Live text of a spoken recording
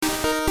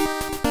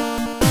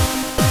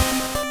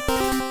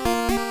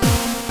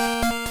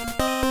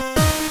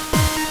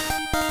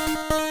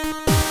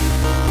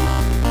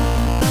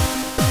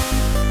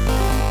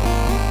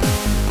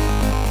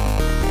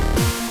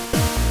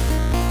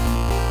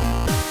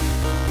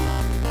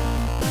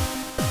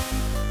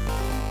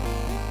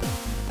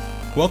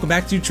Welcome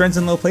back to Trends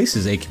in Low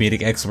Places, a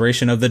comedic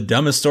exploration of the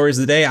dumbest stories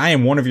of the day. I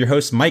am one of your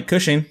hosts, Mike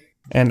Cushing.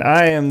 And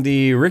I am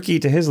the Ricky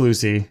to his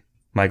Lucy,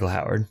 Michael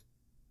Howard.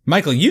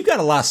 Michael, you've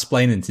got a lot of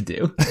splaining to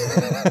do.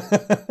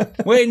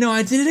 Wait, no,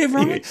 I did it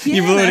wrong again.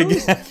 You blew it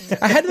again.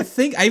 I had to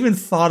think. I even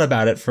thought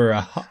about it for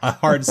a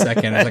hard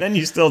second. I was And then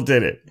you still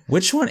did it.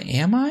 Which one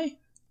am I?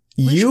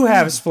 You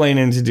have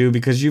splaining to do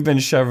because you've been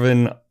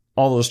shoving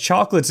all those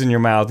chocolates in your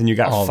mouth and you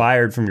got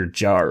fired from your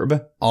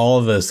job. All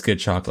of those good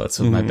chocolates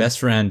with my best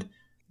friend,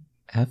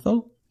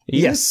 Ethel?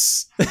 Edith?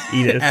 Yes.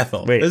 Edith.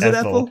 Ethel. Wait, Is it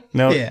Ethel?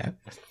 No. Yeah.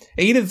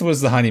 Edith was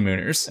the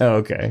honeymooners. Oh,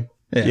 okay.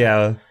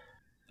 Yeah.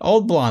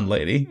 Old blonde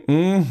lady.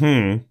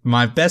 Mm-hmm.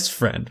 My best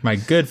friend. My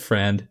good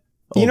friend.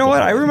 You know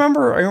what? I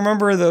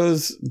remember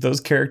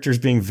those characters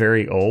being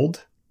very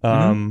old.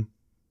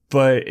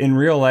 But in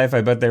real life,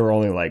 I bet they were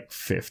only like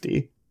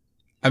 50.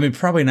 I mean,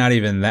 probably not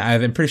even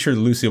that. I'm pretty sure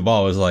Lucille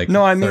Ball was like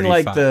No, I mean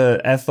 35. like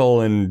the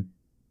Ethel and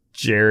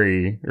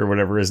Jerry or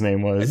whatever his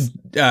name was.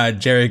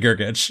 Jerry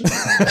Gergich.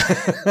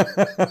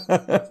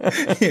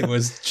 It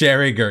was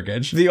Jerry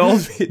Gergich. The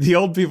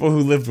old people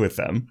who lived with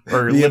them.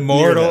 Or the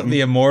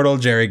immortal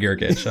Jerry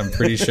Gergich. I'm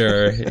pretty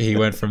sure he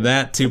went from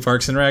that to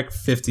Parks and Rec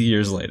 50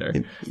 years later.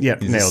 Yeah,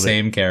 he's the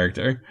same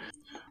character.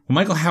 Well,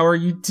 Michael, how are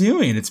you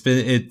doing? It's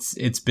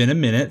been a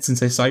minute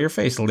since I saw your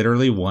face.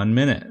 Literally 1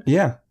 minute.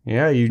 Yeah.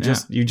 You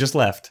just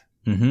left.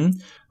 Mm-hmm.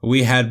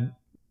 We had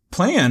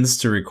plans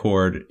to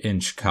record in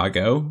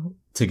Chicago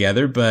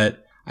together,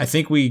 but I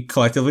think we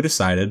collectively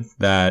decided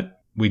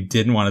that we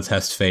didn't want to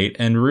test fate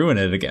and ruin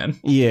it again.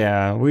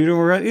 Yeah, we didn't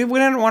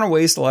want to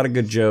waste a lot of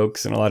good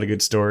jokes and a lot of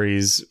good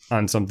stories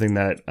on something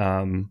that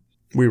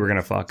we were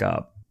gonna fuck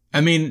up.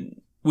 I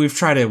mean, we've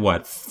tried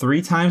it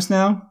 3 times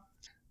now?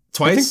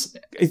 Twice?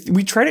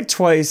 We tried it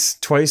twice.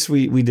 Twice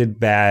we did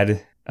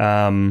bad.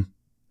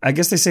 I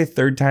guess they say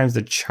third time's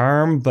the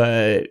charm,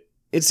 but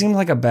it seemed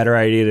like a better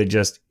idea to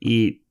just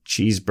eat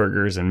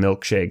cheeseburgers and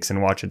milkshakes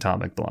and watch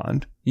Atomic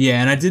Blonde.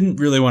 Yeah, and I didn't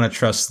really want to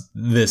trust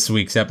this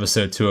week's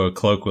episode to a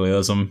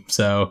colloquialism,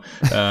 so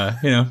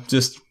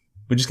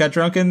we just got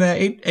drunk and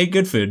ate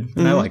good food,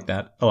 and I like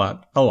that a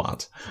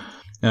lot.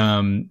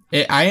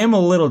 I am a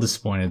little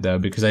disappointed though,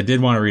 because I did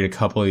want to read a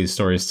couple of these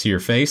stories to your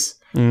face,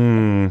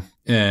 and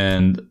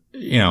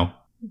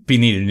be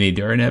knee to knee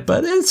during it,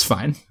 but it's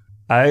fine.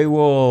 I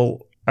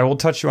will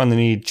touch you on the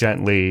knee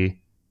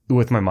gently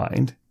with my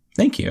mind.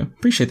 Thank you.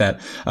 Appreciate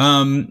that.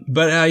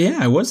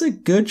 It was a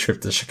good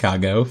trip to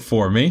Chicago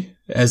for me,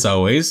 as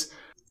always.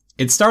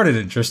 It started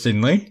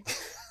interestingly.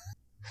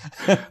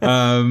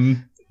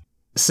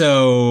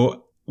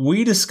 So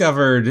we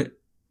discovered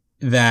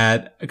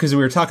that, because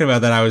we were talking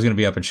about that I was going to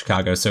be up in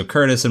Chicago. So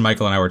Curtis and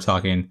Michael and I were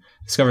talking,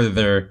 discovered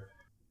that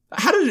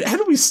how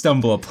did we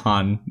stumble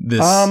upon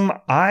this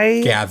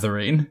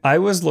gathering? I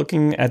was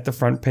looking at the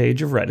front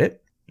page of Reddit.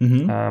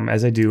 Mm-hmm.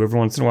 As I do every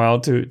once in a while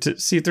to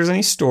see if there's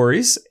any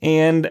stories.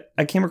 And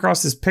I came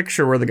across this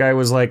picture where the guy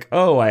was like,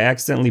 oh, I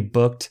accidentally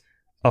booked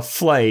a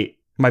flight,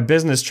 my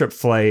business trip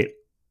flight,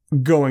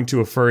 going to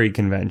a furry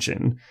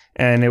convention.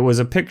 And it was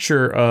a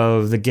picture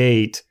of the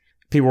gate.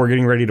 People were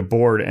getting ready to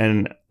board,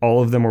 and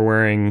all of them were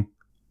wearing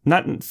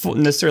not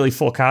necessarily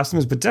full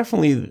costumes, but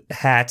definitely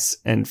hats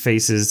and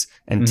faces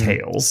and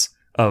tails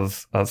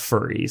of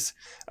furries.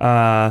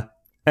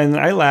 And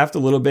I laughed a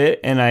little bit,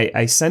 and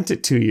I sent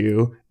it to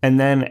you. And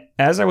then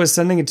as I was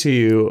sending it to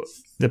you,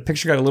 the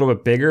picture got a little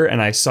bit bigger,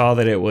 and I saw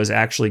that it was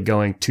actually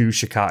going to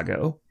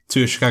Chicago.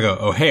 To Chicago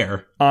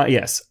O'Hare?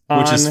 Yes.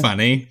 Which is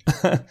funny.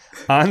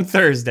 On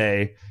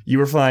Thursday, you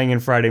were flying in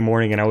Friday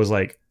morning, and I was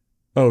like,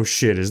 oh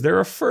shit, is there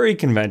a furry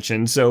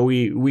convention? So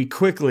we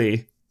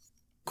quickly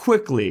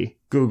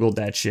Googled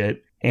that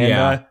shit.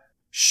 And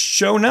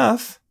sure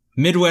enough.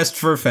 Midwest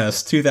Fur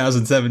Fest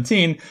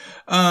 2017.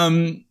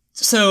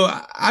 So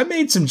I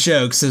made some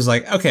jokes. It was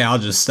like, okay, I'll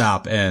just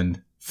stop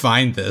and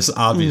find this,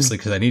 obviously,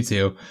 because I need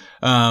to.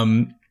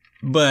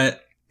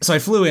 But so I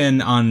flew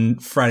in on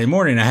Friday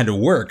morning. I had to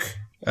work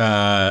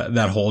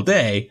that whole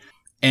day,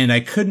 and I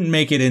couldn't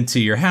make it into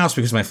your house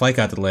because my flight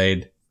got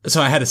delayed.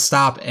 So I had to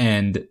stop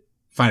and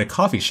find a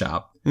coffee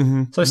shop.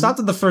 Mm-hmm. So I stopped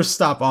at the first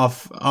stop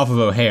off of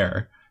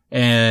O'Hare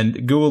and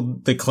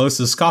Googled the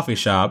closest coffee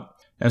shop.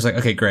 I was like,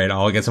 okay, great.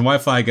 I'll get some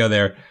Wi-Fi, go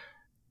there.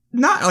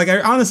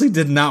 I honestly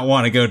did not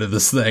want to go to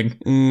this thing.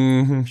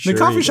 Sure, the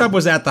coffee shop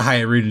was at the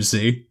Hyatt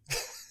Regency,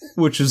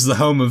 which is the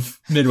home of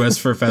Midwest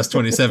Fur Fest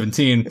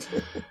 2017.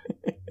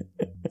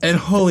 And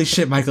holy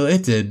shit, Michael,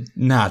 it did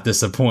not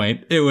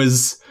disappoint. It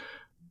was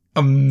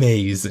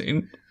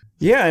amazing.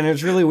 Yeah, and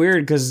it's really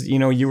weird because,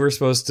 you were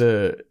supposed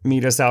to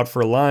meet us out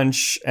for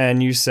lunch,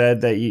 and you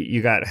said that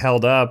you got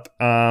held up.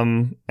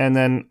 And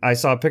then I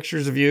saw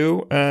pictures of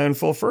you in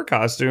full fur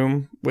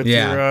costume with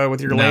your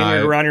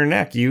lanyard around your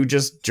neck. You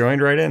just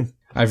joined right in.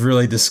 I've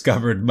really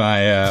discovered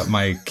my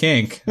my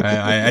kink.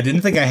 I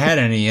didn't think I had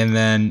any, and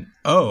then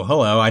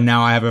hello!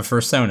 Now I have a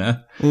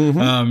fursona.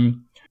 Mm-hmm.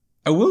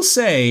 I will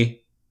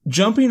say,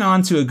 jumping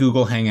onto a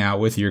Google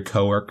Hangout with your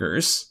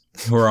coworkers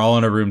who are all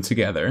in a room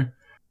together,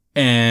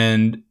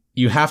 and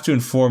you have to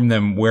inform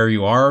them where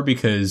you are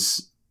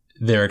because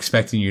they're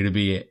expecting you to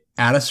be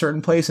at a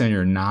certain place and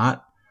you're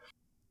not.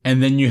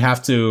 And then you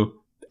have to,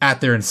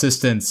 at their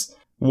insistence,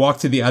 walk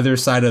to the other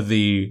side of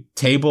the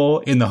table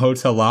in the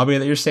hotel lobby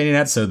that you're standing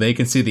at so they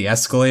can see the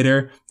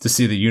escalator to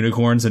see the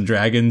unicorns and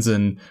dragons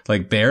and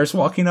like bears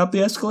walking up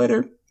the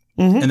escalator.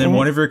 And then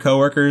one of your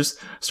coworkers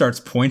starts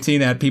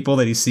pointing at people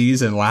that he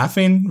sees and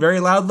laughing very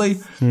loudly.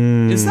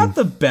 It's not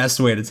the best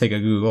way to take a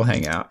Google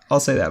Hangout. I'll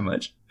say that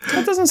much.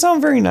 That doesn't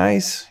sound very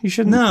nice. You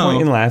shouldn't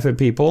point and laugh at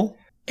people.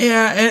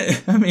 Yeah,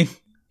 I mean...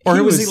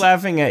 Or was he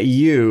laughing at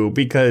you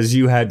because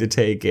you had to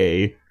take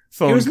a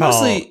phone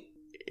call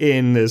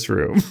in this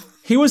room?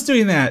 He was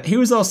doing that. He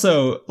was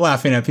also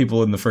laughing at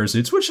people in the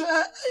fursuits, which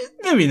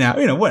maybe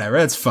now, whatever,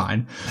 that's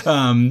fine.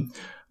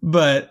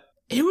 But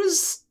it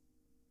was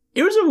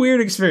a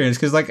weird experience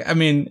because, like, I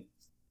mean,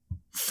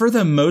 for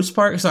the most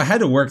part, so I had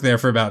to work there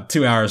for about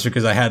 2 hours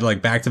because I had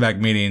like back-to-back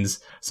meetings.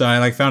 So I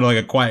like found like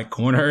a quiet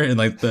corner in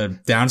like the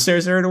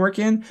downstairs area to work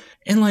in.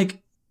 And like,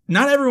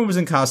 not everyone was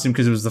in costume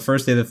because it was the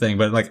first day of the thing,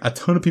 but like a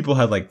ton of people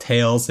had like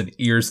tails and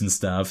ears and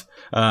stuff.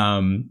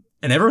 And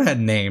everyone had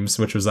names,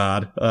 which was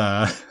odd.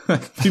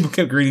 People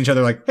kept greeting each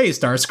other like, "Hey,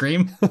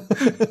 Starscream,"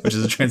 which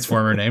is a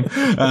Transformer name.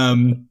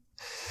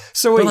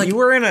 So wait, like,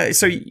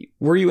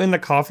 were you in the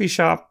coffee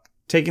shop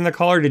taking the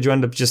call, or did you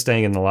end up just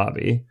staying in the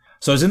lobby?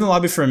 So I was in the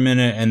lobby for a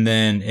minute, and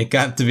then it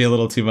got to be a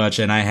little too much,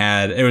 and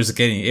it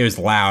was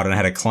loud, and I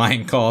had a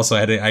client call, so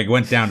I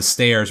went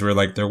downstairs where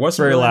like there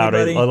wasn't very really loud,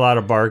 anybody. A lot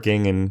of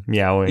barking and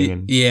meowing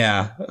and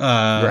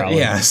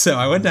yeah. So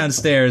I went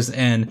downstairs,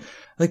 and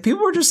like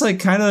people were just like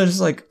kind of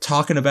just like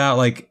talking about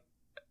like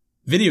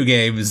video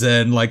games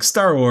and like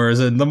Star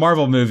Wars and the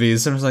Marvel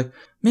movies, and I was like,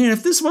 man,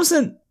 if this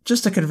wasn't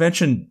just a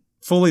convention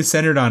fully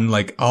centered on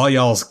like all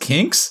y'all's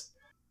kinks.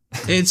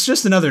 It's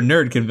just another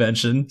nerd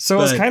convention. So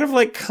it's kind of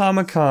like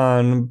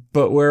Comic-Con,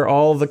 but where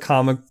all the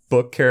comic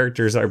book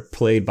characters are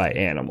played by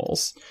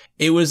animals.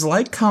 It was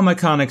like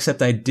Comic-Con,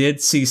 except I did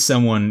see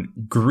someone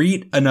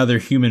greet another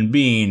human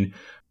being.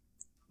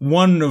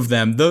 One of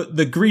them, the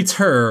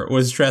greeter,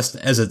 was dressed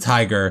as a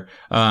tiger,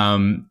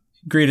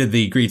 greeted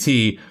the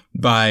greetee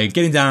by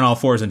getting down on all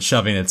fours and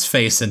shoving its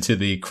face into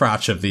the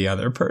crotch of the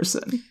other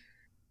person.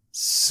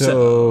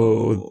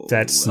 So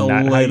that's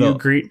not how you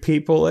greet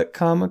people at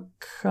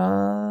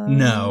Comic-Con?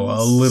 No,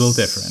 a little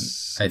different,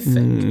 I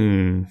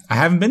think. I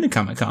haven't been to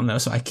Comic-Con, though,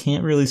 so I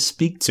can't really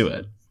speak to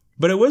it.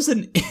 But it was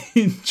an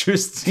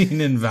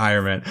interesting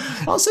environment.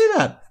 I'll say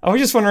that. I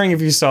was just wondering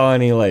if you saw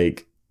any,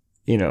 like,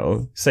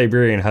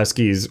 Siberian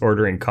Huskies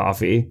ordering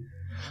coffee.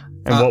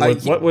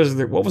 And what was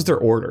their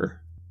order?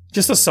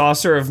 Just a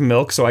saucer of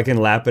milk so I can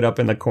lap it up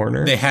in the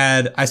corner?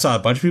 I saw a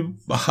bunch of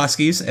people,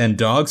 huskies and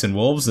dogs and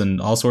wolves and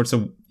all sorts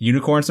of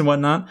unicorns and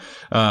whatnot,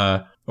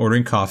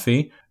 ordering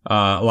coffee.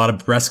 A lot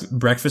of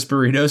breakfast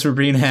burritos were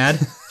being had,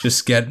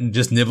 just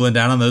nibbling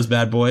down on those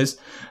bad boys.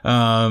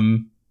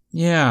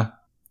 Yeah.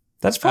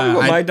 That's probably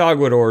what my dog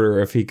would order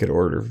if he could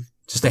order.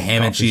 Just a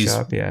ham and cheese,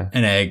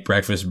 an egg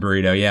breakfast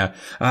burrito. Yeah.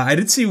 I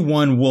did see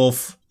one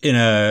wolf in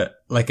a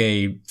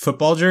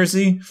football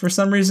jersey for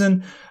some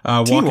reason,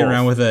 walking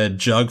around with a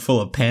jug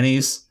full of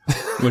pennies,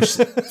 which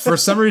for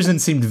some reason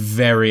seemed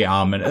very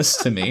ominous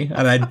to me,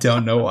 and I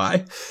don't know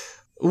why.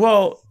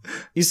 Well,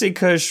 you see,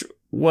 Kush,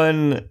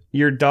 when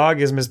your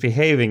dog is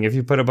misbehaving, if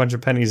you put a bunch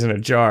of pennies in a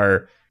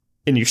jar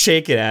and you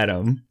shake it at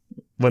them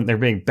when they're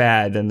being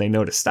bad, then they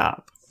know to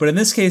stop. But in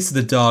this case,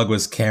 the dog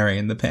was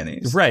carrying the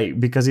pennies. Right,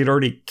 because he'd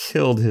already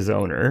killed his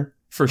owner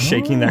for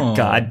shaking that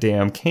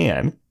goddamn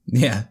can.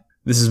 Yeah.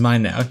 This is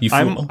mine now. You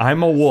fool.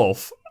 I'm a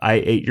wolf. I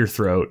ate your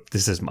throat.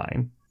 This is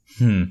mine.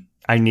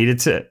 I needed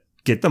to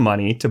get the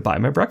money to buy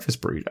my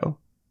breakfast burrito.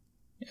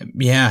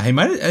 Yeah, he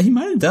might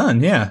have done.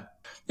 Yeah,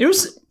 it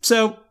was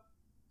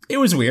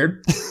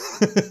weird.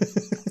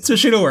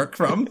 Especially to work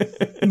from.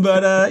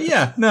 But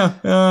yeah,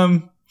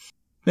 no.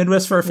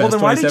 Midwest Fur Fest. Well,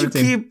 then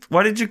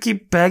why did you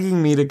keep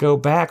begging me to go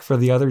back for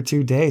the other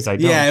 2 days?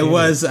 It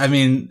was. I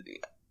mean.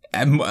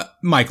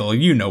 Michael,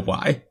 you know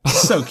why.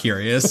 So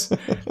curious.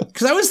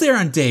 Because I was there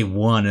on day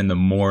 1 in the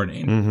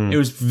morning. Mm-hmm. It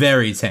was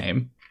very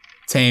tame.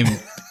 Tame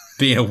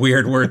being a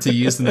weird word to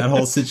use in that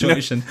whole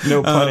situation.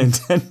 No pun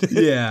intended.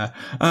 Yeah.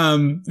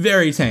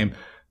 Very tame.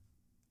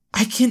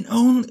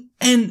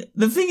 And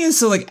the thing is,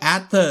 so like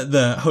at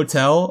the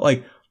hotel,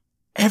 like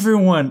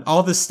everyone,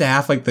 all the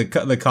staff, like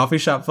the coffee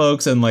shop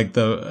folks and like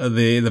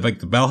the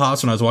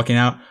bellhops when I was walking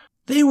out,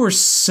 they were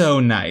so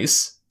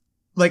nice.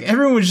 Like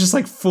everyone was just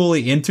like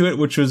fully into it,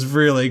 which was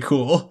really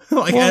cool.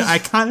 Like I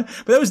kind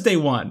of, but that was day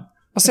 1.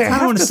 I'll say I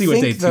kind of want to see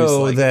what day 2 is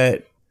like.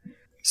 That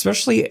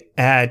especially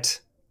at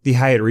the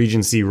Hyatt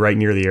Regency right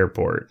near the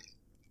airport,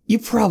 you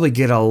probably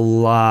get a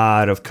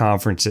lot of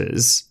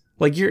conferences.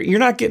 Like you're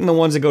not getting the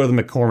ones that go to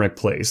the McCormick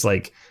Place,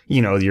 like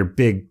your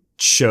big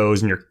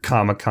shows and your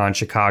Comic-Con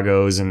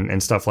Chicago's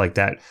and stuff like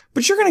that.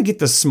 But you're gonna get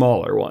the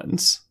smaller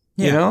ones.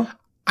 Yeah.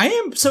 I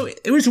am. So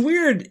it was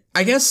weird.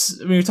 I guess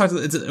when we talked,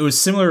 it was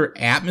similar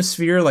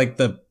atmosphere. Like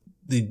the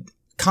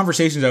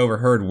conversations I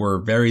overheard were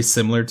very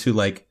similar to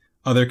like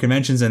other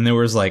conventions. And there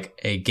was like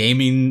a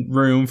gaming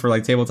room for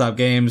like tabletop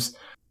games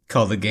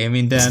called the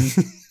Gaming Den.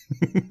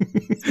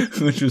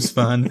 which was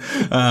fun.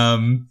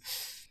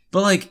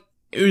 But like,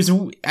 it was,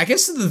 I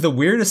guess the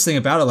weirdest thing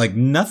about it, like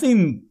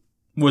nothing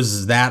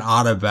was that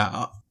odd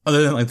about,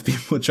 other than like the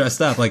people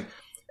dressed up. Like,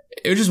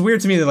 it was just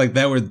weird to me that like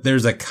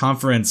there's a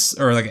conference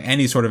or like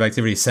any sort of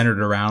activity centered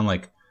around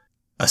like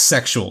a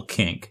sexual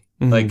kink.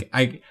 Mm-hmm.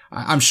 Like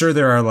I'm sure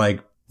there are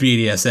like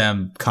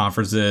BDSM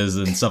conferences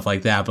and stuff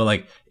like that, but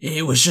like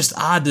it was just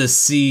odd to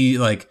see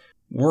like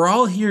we're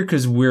all here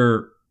because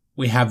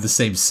we have the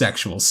same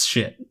sexual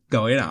shit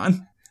going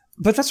on.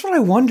 But that's what I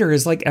wonder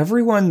is like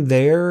everyone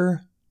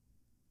there,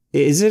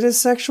 is it a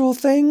sexual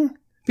thing?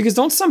 Because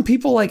don't some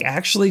people like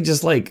actually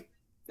just like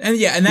and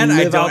then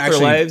live out their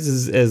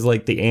lives as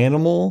like the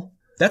animal?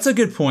 That's a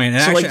good point.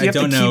 And so actually, like,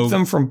 you have to keep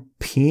them from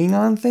peeing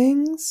on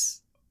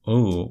things?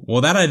 Oh,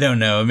 well, that I don't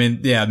know. I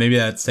mean, yeah, maybe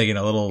that's taking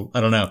a little, I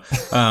don't know.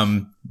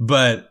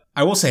 But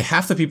I will say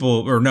half the people,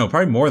 or no,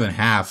 probably more than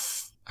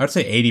half, I would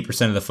say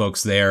 80% of the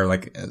folks there,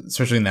 like,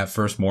 especially in that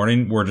first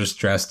morning, were just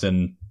dressed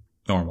in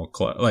normal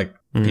clothes, like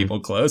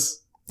people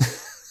clothes.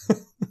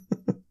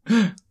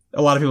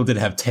 A lot of people did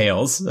have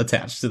tails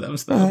attached to them,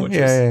 though, which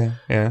is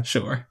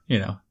sure. You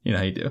know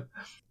how you do.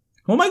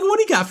 Well, Michael, what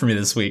do you got for me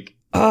this week?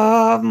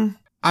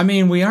 I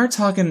mean, we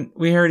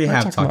already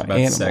have talked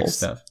about sex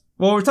stuff.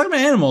 Well, we're talking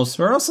about animals.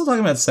 We're also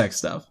talking about sex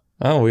stuff.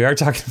 Oh, we are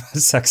talking about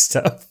sex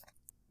stuff.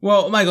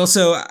 Well, Michael,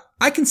 so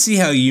I can see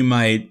how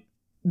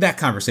that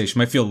conversation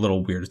might feel a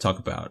little weird to talk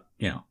about,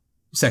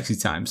 sexy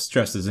times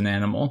dressed as an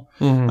animal.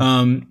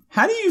 Mm-hmm.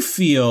 How do you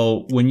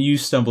feel when you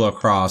stumble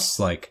across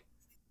like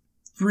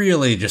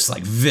really just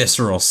like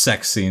visceral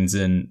sex scenes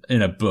in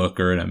a book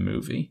or in a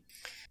movie?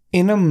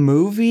 In a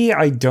movie,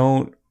 I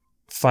don't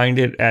find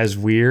it as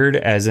weird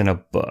as in a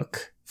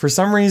book. For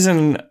some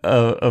reason,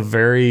 a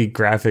very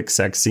graphic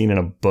sex scene in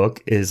a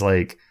book is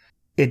like,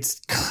 it's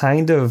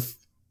kind of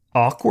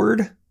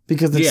awkward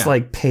because it's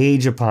like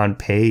page upon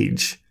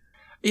page.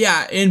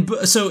 Yeah.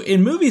 So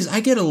in movies, I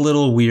get a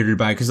little weirded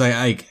by it because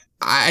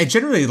I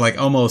generally like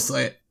almost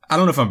like, I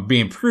don't know if I'm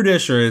being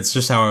prudish or it's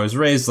just how I was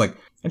raised. Like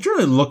I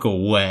generally look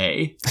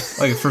away,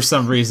 like for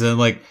some reason,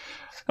 like.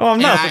 Oh, I'm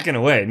not looking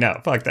away. No,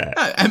 fuck that.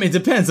 I mean, it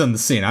depends on the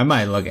scene. I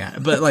might look at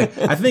it. But, like,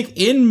 I think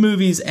in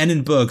movies and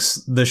in books,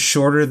 the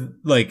shorter,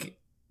 like,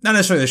 not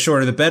necessarily the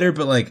shorter, the better,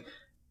 but, like,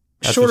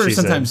 that's shorter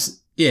sometimes. Said.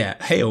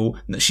 Yeah. Hey-oh.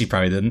 She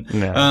probably didn't.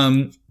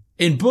 No.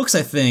 In books,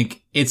 I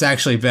think it's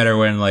actually better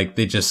when, like,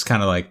 they just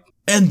kind of, like,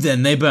 and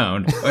then they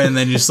boned. And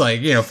then just, like,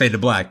 fade to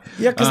black.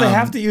 Yeah, because they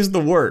have to use the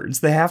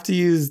words. They have to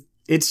use,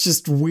 it's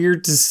just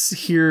weird to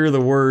hear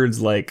the words,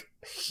 like,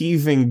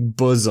 heaving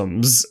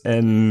bosoms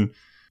and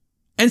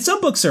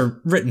some books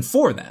are written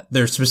for that.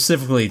 They're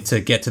specifically to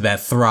get to that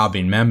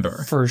throbbing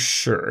member. For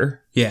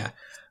sure. Yeah.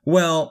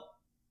 Well,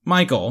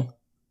 Michael,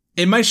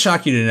 it might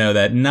shock you to know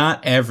that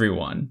not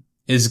everyone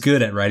is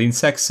good at writing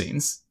sex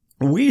scenes.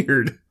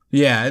 Weird.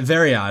 Yeah,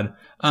 very odd.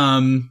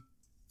 The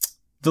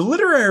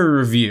Literary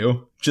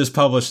Review just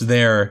published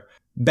their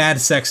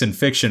Bad Sex and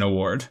Fiction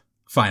Award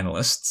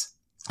finalists.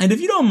 And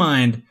if you don't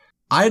mind,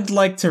 I'd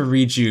like to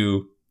read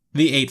you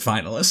the 8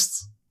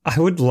 finalists. I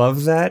would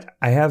love that.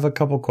 I have a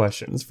couple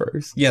questions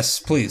first. Yes,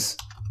 please.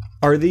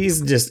 Are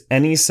these just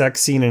any sex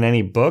scene in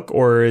any book,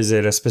 or is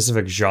it a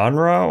specific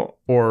genre?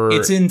 Or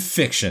it's in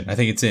fiction. I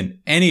think it's in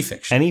any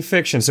fiction. Any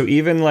fiction. So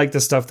even like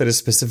the stuff that is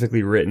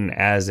specifically written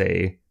as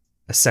a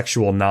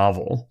sexual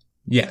novel.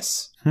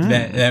 Yes.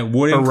 That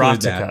would include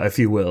erotica, that. If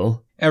you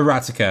will.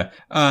 Erotica.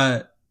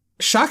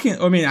 Shocking.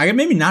 I mean,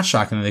 maybe not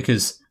shockingly,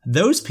 because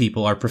those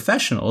people are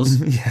professionals.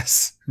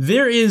 Yes.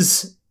 There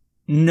is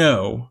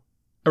no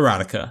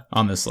erotica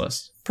on this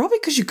list. Probably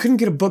because you couldn't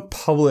get a book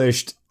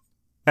published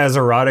as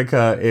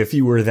erotica if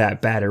you were that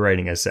bad at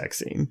writing a sex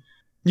scene.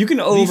 You can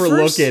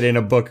overlook it in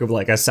a book of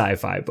like a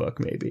sci-fi book,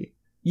 maybe.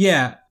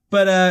 Yeah,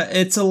 but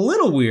it's a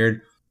little weird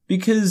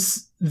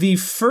because the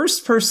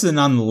first person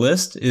on the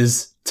list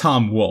is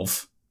Tom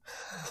Wolfe.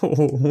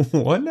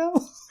 What now?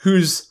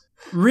 Who's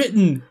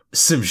written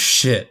some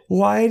shit.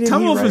 Why did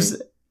Tom Wolfe write?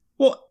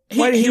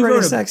 Why did he write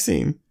a sex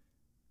scene?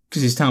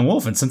 Because he's Tom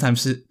Wolfe, and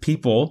sometimes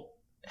people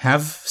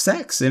have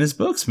sex in his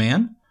books,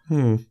 man.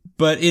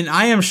 But in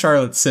I Am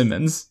Charlotte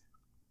Simmons,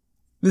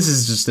 this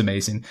is just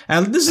amazing.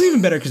 And this is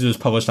even better because it was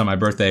published on my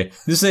birthday.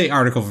 This is an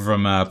article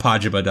from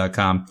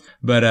Pajiba.com.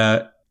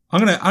 But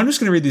I'm just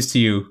gonna read these to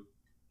you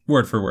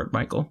word for word,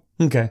 Michael.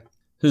 Okay.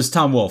 This is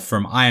Tom Wolfe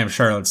from I Am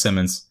Charlotte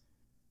Simmons.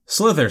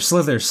 Slither,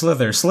 slither,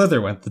 slither, slither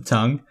went the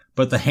tongue,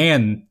 but the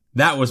hand,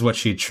 that was what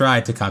she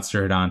tried to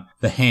concentrate on.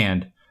 The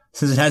hand,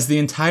 since it has the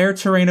entire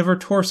terrain of her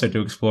torso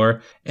to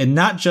explore, and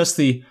not just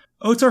the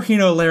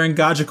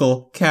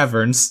otorhinolaryngological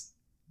caverns, ...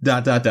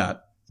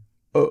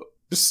 Oh,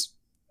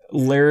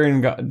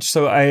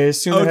 so I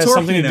assume it has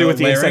something to do with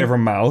the inside of her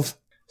mouth.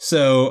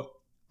 So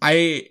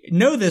I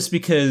know this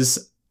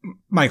because,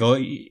 Michael,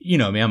 you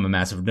know me, I'm a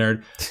massive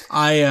nerd.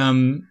 I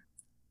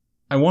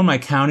won my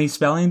county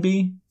spelling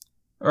bee,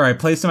 or I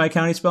placed in my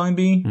county spelling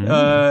bee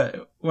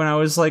when I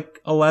was like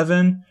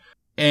 11,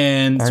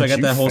 and so I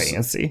got that whole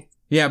fancy.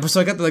 Yeah, but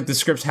so I got the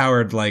Scripps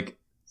Howard like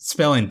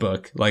spelling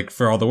book, like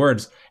for all the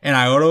words. And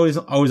I was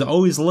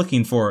always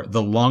looking for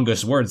the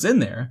longest words in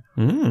there.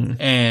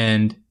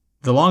 And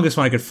the longest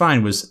one I could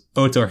find was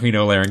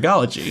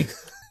otorhinolaryngology,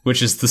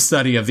 which is the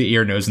study of the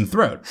ear, nose, and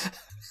throat.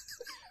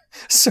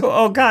 So,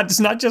 oh God,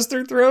 it's not just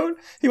her throat?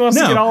 He wants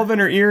to get all of in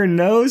her ear and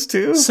nose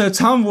too? So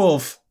Tom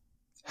Wolfe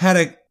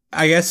had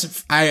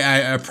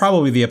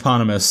probably the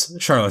eponymous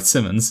Charlotte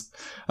Simmons.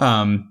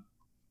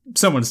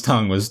 Someone's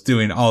tongue was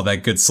doing all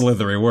that good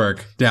slithery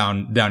work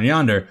down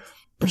yonder.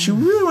 But she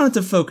really wanted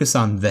to focus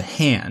on the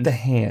hand. The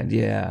hand,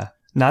 yeah.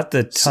 Not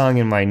the tongue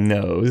in my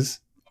nose.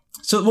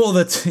 So,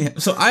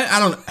 I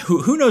don't,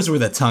 who knows where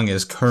the tongue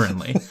is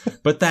currently,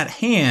 but that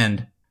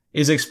hand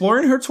is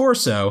exploring her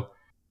torso,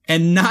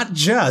 and not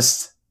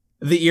just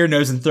the ear,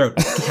 nose, and throat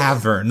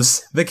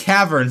caverns. The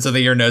caverns of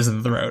the ear, nose,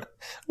 and throat.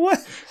 What?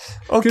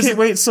 Okay,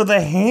 wait, so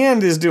the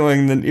hand is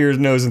doing the ear,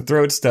 nose, and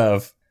throat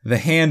stuff. The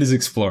hand is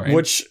exploring.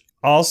 Which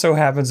also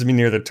happens to be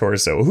near the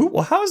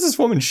torso. How is this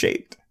woman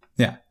shaped?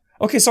 Yeah.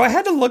 Okay, so I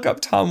had to look up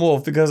Tom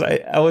Wolfe because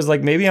I was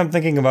like, maybe I'm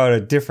thinking about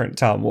a different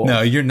Tom Wolfe.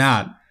 No, you're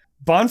not.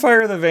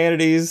 Bonfire of the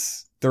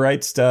Vanities, The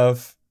Right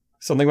Stuff,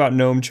 something about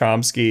Noam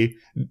Chomsky.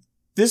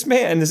 This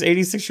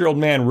 86-year-old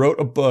man, wrote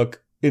a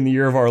book in the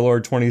year of our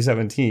Lord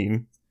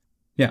 2017.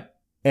 Yeah.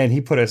 And he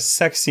put a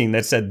sex scene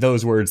that said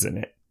those words in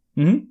it.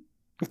 Mm-hmm.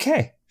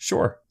 Okay,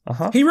 sure.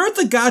 Uh-huh. He wrote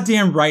the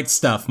goddamn right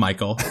stuff,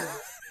 Michael.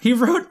 He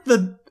wrote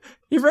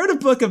a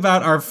book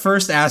about our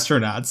first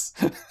astronauts,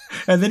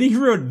 and then he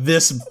wrote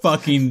this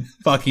fucking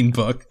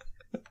book.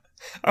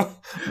 Oh,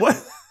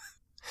 what?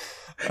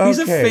 He's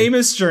a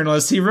famous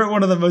journalist. He wrote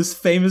one of the most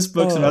famous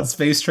books about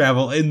space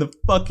travel in the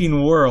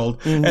fucking world.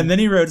 Mm-hmm. And then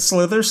he wrote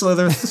slither,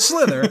 slither,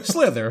 slither,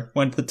 slither,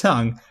 went the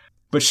tongue.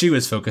 But she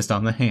was focused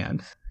on the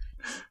hand.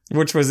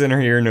 Which was in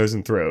her ear, nose,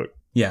 and throat.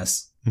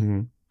 Yes.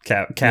 Mm-hmm.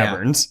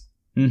 Caverns.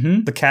 Yeah.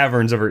 Mm-hmm. The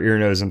caverns of her ear,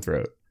 nose, and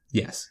throat.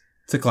 Yes.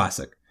 It's a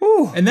classic.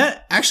 Ooh. And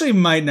that actually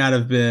might not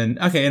have been...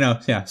 Okay,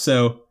 yeah.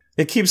 So...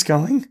 It keeps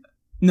going?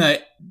 No.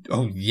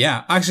 Oh,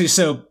 yeah. Actually,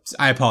 so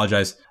I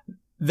apologize.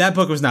 That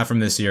book was not from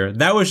this year.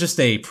 That was just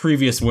a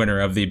previous winner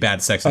of the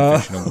Bad Sex and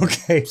Fiction Award.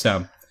 Okay.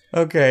 So...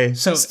 Okay.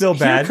 So still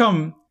bad?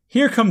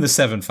 Here come the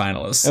 7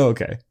 finalists. Oh,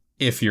 okay.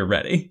 If you're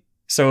ready.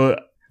 So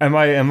am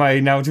I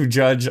now to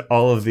judge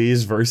all of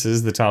these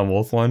versus the Tom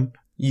Wolfe one?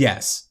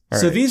 Yes. All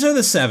so right. These are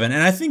the 7.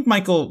 And I think,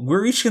 Michael,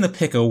 we're each going to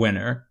pick a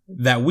winner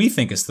that we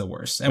think is the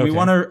worst. And we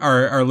want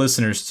our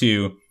listeners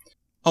to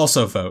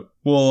also vote.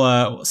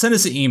 We'll send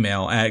us an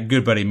email at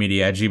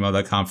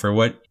goodbuddymedia@gmail.com for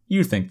what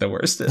you think the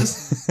worst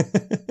is.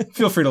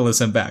 Feel free to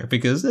listen back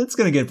because it's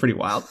going to get pretty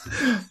wild.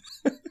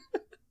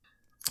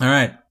 All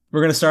right.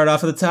 We're going to start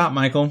off at the top,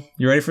 Michael.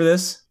 You ready for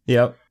this?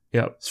 Yep.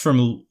 It's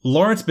from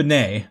Laurent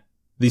Binet,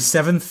 The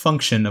Seventh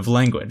Function of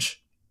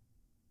Language.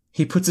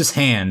 He puts his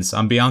hands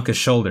on Bianca's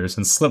shoulders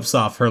and slips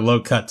off her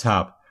low-cut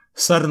top.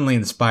 Suddenly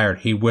inspired,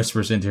 he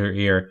whispers into her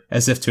ear,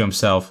 as if to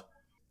himself,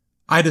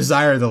 I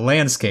desire the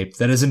landscape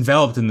that is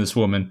enveloped in this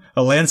woman,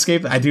 a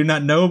landscape I do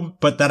not know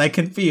but that I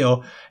can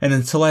feel, and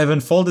until I have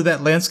unfolded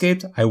that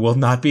landscape, I will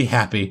not be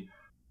happy.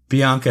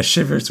 Bianca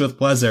shivers with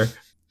pleasure.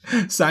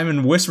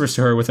 Simon whispers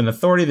to her with an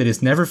authority that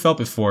he's never felt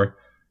before,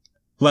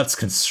 let's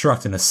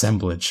construct an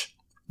assemblage.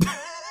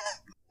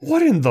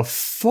 What in the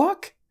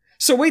fuck?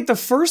 So wait, the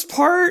first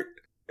part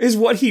is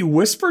what he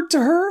whispered to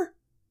her?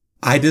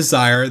 I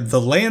desire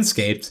the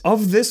landscape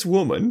of this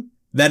woman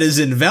that is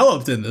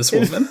enveloped in this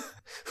woman.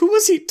 Who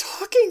was he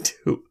talking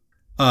to?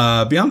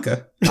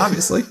 Bianca,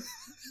 obviously.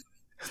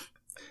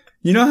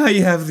 You know how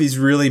you have these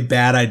really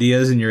bad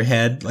ideas in your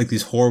head, like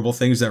these horrible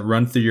things that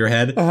run through your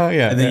head?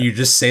 Yeah. And then you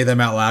just say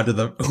them out loud to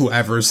the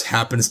whoever's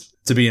happens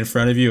to be in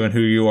front of you and who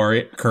you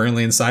are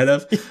currently inside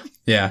of?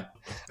 Yeah.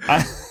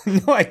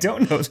 No, I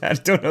don't know that. I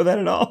don't know that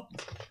at all.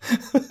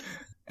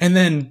 And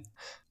then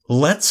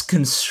let's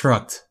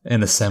construct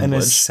an assemblage. An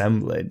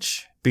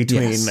assemblage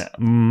between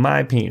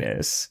my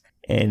penis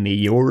and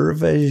your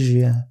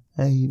vagina.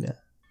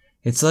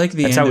 It's like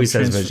the That's end how he of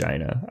says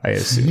vagina, I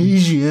assume.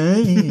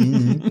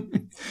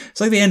 It's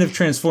like the end of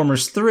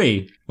Transformers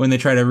 3 when they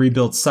try to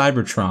rebuild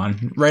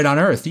Cybertron right on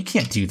Earth. You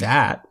can't do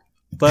that.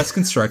 Let's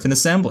construct an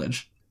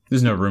assemblage.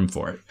 There's no room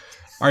for it.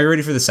 Are you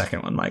ready for the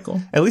second one,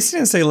 Michael? At least he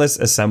didn't say let's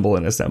assemble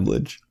an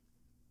assemblage.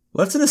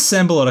 Let's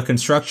assemble at a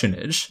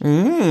constructionage.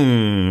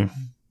 You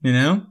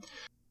know?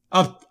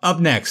 Up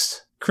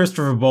next,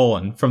 Christopher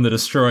Bolin from The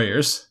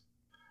Destroyers.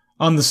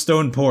 On the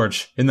stone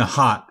porch, in the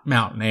hot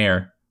mountain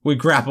air, we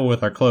grapple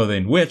with our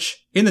clothing,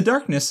 which, in the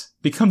darkness,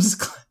 becomes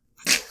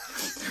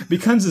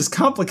as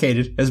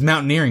complicated as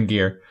mountaineering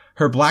gear.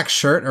 Her black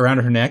shirt around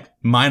her neck,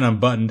 mine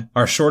unbuttoned,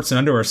 our shorts and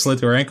underwear slid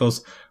to her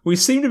ankles. We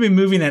seem to be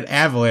moving at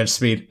avalanche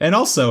speed, and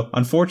also,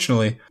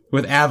 unfortunately,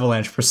 with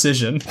avalanche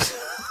precision.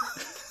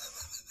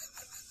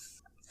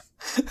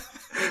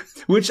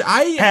 Which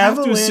I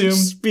have to assume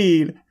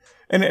speed.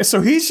 And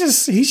so he's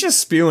just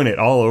spewing it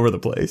all over the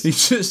place.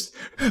 He's just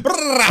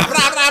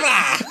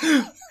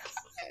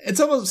It's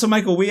almost so,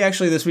 Michael. We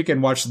actually this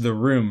weekend watched The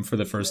Room for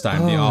the first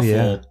time.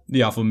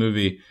 The awful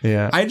movie.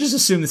 Yeah. I just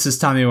assume this is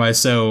Tommy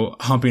Wiseau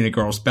humping a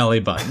girl's belly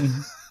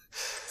button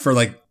for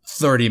like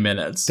 30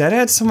 minutes. That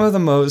had some of the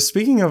most,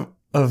 speaking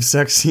of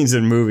sex scenes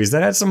in movies,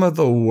 that had some of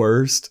the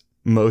worst,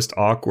 most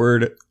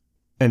awkward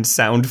and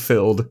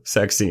sound-filled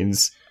sex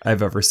scenes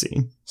I've ever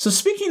seen. So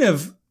speaking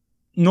of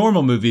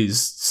normal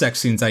movies, sex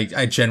scenes,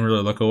 I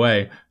generally look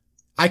away.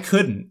 I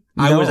couldn't.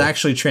 No. I was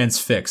actually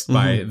transfixed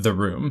by The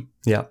Room.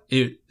 Yeah.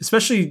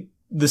 Especially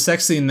the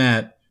sex scene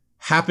that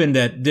happened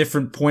at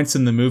different points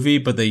in the movie,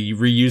 but they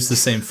reused the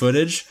same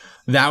footage.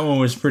 That one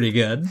was pretty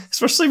good.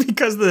 Especially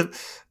because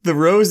the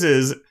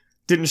roses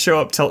didn't show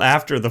up till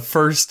after the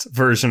first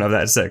version of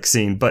that sex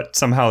scene, but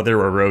somehow there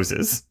were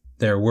roses.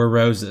 There were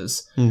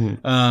roses.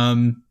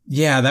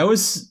 Yeah, that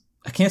was...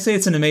 I can't say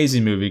it's an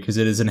amazing movie because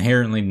it is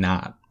inherently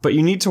not. But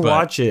you need to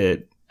watch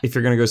it if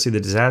you're going to go see The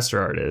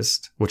Disaster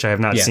Artist, which I have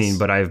not seen,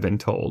 but I have been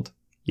told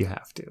you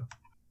have to.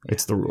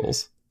 It's the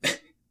rules.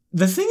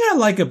 The thing I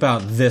like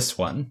about this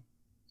one,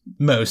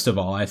 most of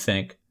all, I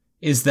think,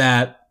 is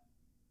that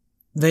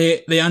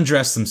they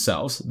undress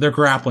themselves. They're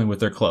grappling with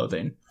their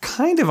clothing.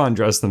 Kind of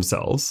undress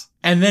themselves.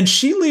 And then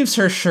she leaves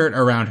her shirt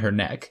around her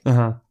neck.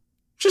 Uh-huh.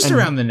 Just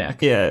around the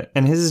neck. Yeah,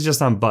 and his is just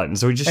unbuttoned,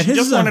 so she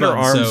just wanted her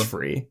arms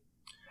free.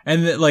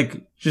 And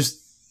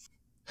just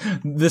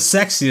the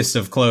sexiest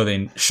of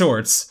clothing,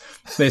 shorts,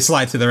 they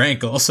slide to their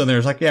ankles, so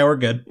they're like, yeah, we're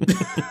good.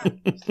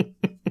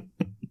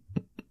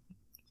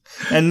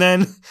 and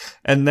then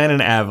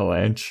an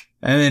avalanche.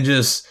 And then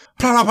just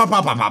an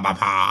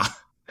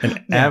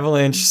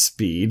avalanche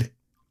speed.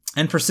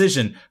 And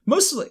precision.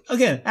 Mostly,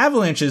 again,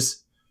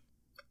 avalanches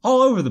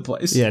all over the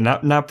place. Yeah,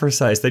 not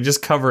precise. They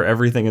just cover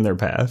everything in their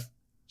path.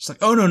 It's like,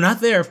 oh no, not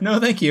there. No,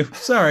 thank you.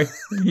 Sorry.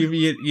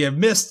 you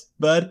missed,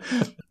 bud.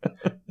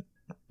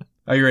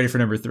 Are you ready for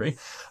number 3?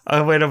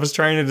 Wait, I was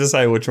trying to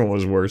decide which one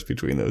was worse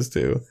between those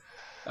two.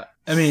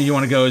 I mean, you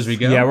want to go as we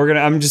go? Yeah,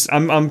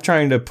 I'm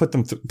trying to put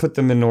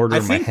them in order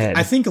in my head.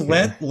 I think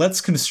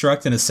Let's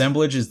Construct an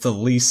Assemblage is the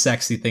least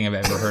sexy thing I've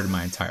ever heard in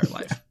my entire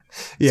life.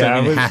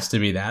 Yeah, so, it has to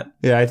be that.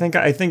 Yeah, I think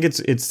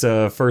it's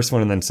first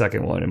one and then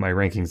second one in my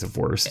rankings of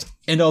worst.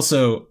 And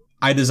also,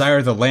 I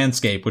Desire the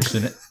Landscape, which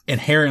is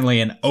inherently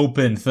an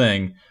open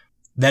thing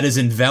that is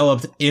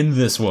enveloped in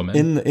this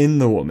woman. In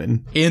the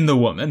woman. In the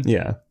woman.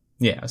 Yeah.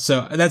 Yeah,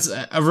 so that's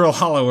a real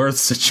Hollow Earth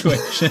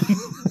situation.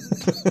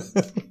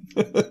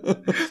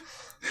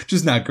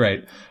 Just not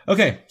great.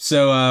 Okay,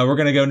 so we're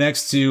going to go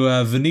next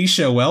to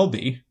Venetia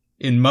Welby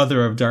in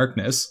Mother of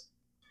Darkness.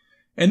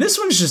 And this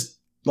one's just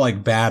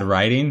like bad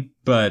writing,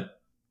 but,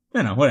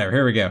 whatever.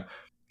 Here we go.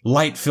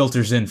 Light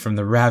filters in from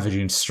the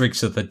ravaging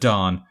streaks of the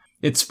dawn.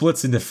 It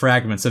splits into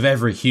fragments of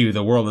every hue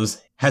the world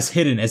has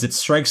hidden as it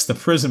strikes the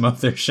prism of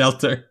their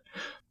shelter.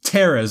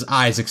 Tara's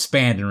eyes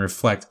expand and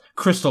reflect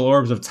crystal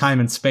orbs of time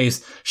and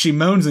space. She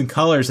moans in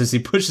colors as he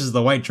pushes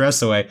the white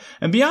dress away,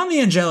 and beyond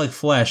the angelic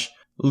flesh,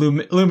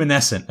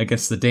 luminescent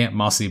against the damp,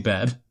 mossy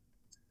bed.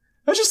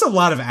 That's just a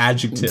lot of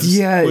adjectives,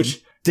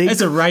 which,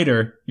 as a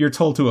writer, you're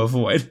told to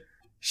avoid.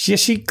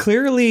 She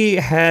clearly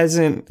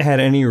hasn't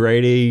had any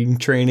writing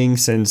training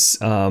since,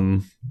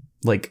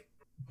 what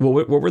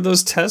were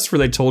those tests where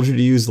they told you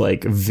to use,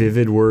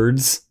 vivid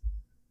words?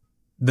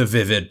 The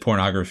vivid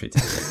pornography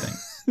test, I think.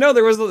 No,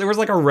 there was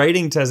like a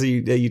writing test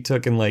that you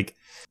took in like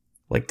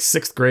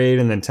 6th grade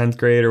and then 10th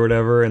grade or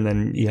whatever, and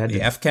then you had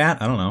the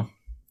FCAT. I don't know.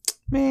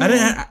 Man.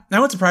 I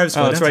went to private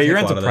school. Oh, that's right. You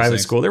went to private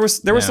school. There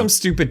was some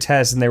stupid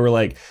test, and they were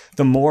like,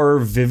 the more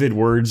vivid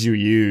words you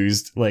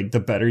used,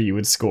 the better you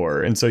would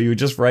score. And so you would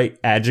just write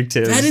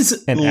adjectives. That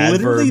is and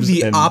literally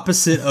the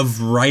opposite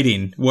of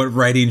writing. What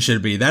writing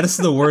should be. That is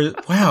the word.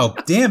 Wow,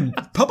 damn.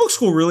 Public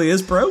school really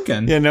is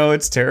broken. Yeah, no,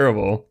 it's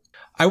terrible.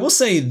 I will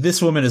say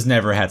this woman has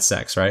never had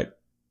sex, right?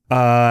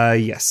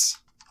 Yes.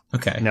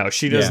 Okay. No,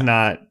 she does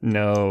not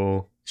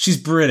know. She's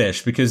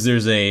British because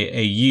there's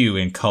a U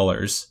in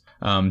colors.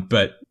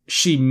 But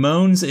she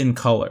moans in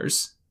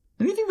colors.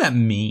 What do you think that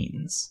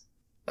means?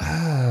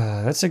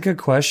 That's a good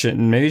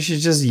question. Maybe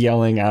she's just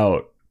yelling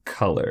out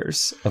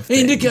colors of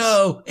things.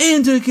 Indigo!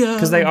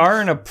 Because they are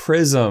in a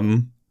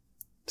prism.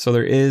 So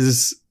there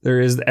is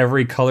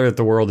every color that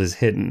the world is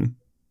hidden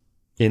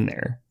in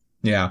there.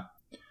 Yeah.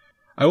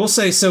 I will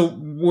say, so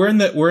we're in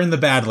the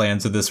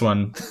Badlands of this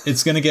one.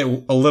 It's going to get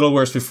a little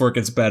worse before it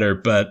gets better,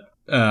 but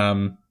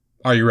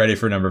are you ready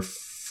for number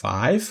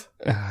 5?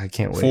 I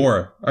can't wait.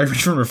 4. Are you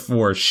ready for number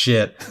 4?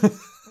 Shit.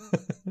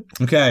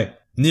 Okay.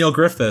 Neil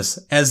Griffiths,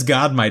 As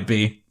God Might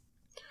Be.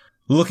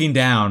 Looking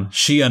down,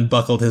 she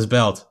unbuckled his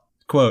belt.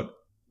 Quote,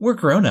 "We're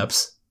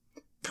grown-ups."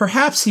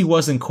 Perhaps he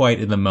wasn't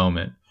quite in the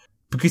moment,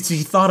 because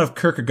he thought of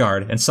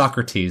Kierkegaard and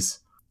Socrates.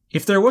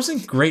 If there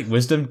wasn't great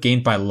wisdom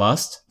gained by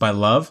lust, by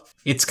love,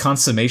 its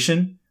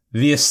consummation,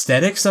 the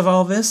aesthetics of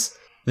all this,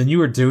 then you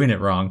were doing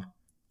it wrong.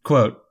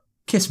 Quote,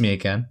 "Kiss me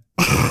again."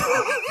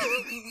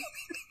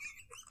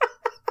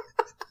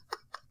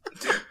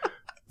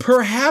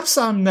 Perhaps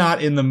I'm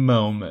not in the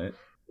moment.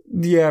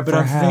 Yeah, but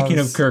perhaps. I'm thinking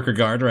of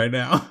Kierkegaard right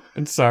now.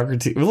 And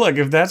Socrates. Look,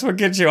 if that's what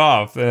gets you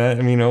off,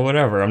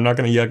 whatever. I'm not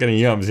going to yuck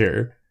any yums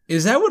here.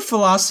 Is that what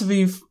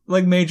philosophy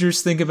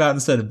majors think about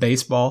instead of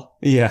baseball?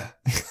 Yeah.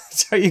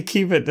 That's how you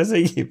keep it. That's how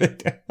you keep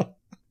it down.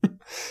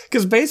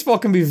 Because baseball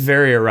can be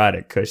very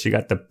erotic, Kush. You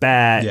got the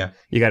bat.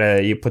 Yeah.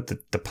 You put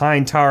the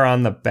pine tar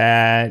on the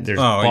bat. There's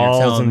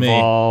balls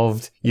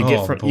involved. You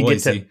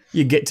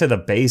get to the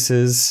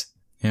bases.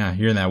 Yeah,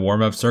 you're in that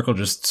warm-up circle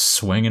just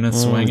swinging and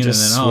swinging. And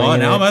then,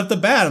 now I'm at the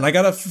bat and I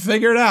got to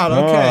figure it out.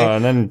 Okay.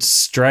 And then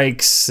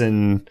strikes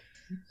and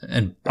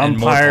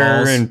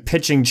umpire and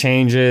pitching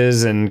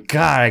changes. And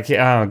God,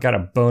 I got a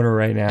boner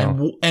right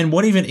now. And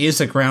what even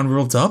is a ground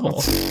rule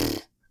double?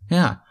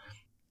 Yeah.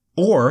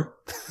 Or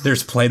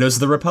there's Plato's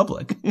The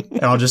Republic.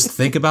 And I'll just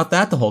think about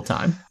that the whole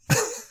time.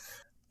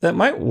 That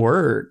might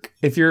work.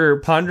 If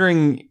you're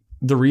pondering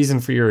the reason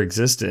for your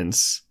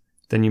existence,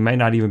 then you might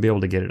not even be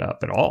able to get it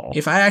up at all.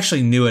 If I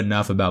actually knew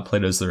enough about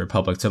Plato's The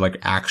Republic to like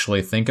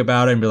actually think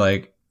about it and be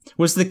like,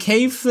 was the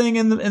cave thing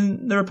in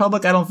the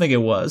Republic? I don't think it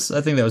was.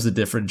 I think that was a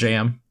different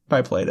jam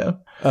by Plato.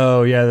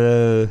 Oh, yeah,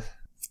 the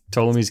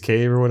Ptolemy's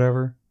Cave or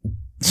whatever.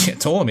 Yeah,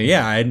 Ptolemy.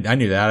 Yeah, I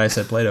knew that. I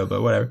said Plato,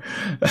 but whatever.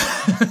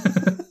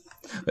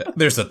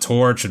 There's a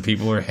torch and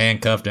people are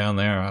handcuffed down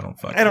there. I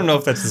don't know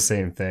if that's the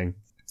same thing.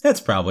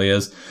 That's probably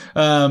is.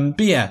 But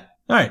yeah.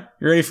 All right.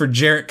 You ready for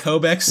Jarrett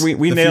Kobek's?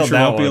 We nailed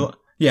that one.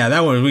 Yeah,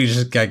 that one we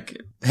just got.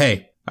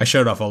 Hey, I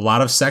showed off a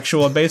lot of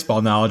sexual and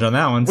baseball knowledge on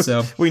that one.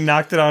 So we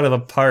knocked it out of the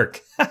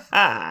park.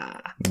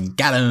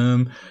 Got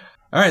him.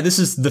 All right. This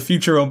is The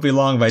Future Won't Be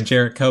Long by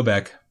Jarrett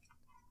Kobek.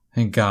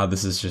 Thank God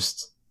this is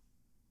just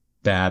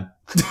bad.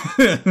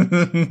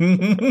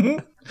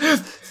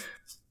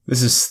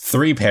 This is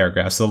 3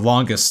 paragraphs, the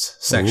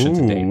longest section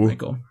to date,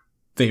 Michael.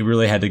 They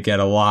really had to get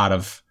a lot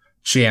of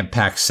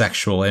jam-packed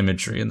sexual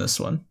imagery in this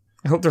one.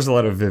 I hope there's a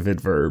lot of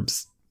vivid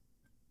verbs.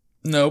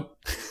 Nope.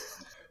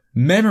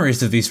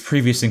 Memories of these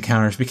previous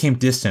encounters became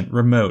distant,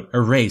 remote,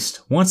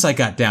 erased once I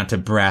got down to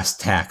brass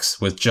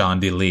tacks with John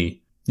D.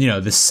 Lee. You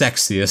know, the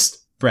sexiest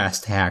brass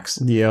tacks.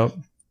 Yep.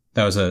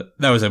 That was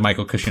a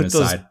Michael Cushing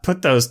aside.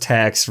 Put those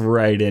tacks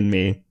right in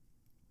me.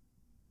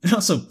 And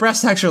also,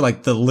 brass tacks are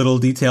like the little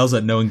details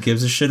that no one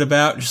gives a shit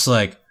about. Just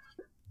like,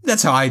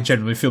 that's how I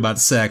generally feel about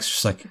sex.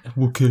 Just like,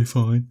 okay,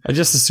 fine. I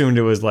just assumed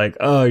it was like,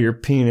 oh, your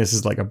penis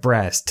is like a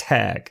brass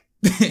tack.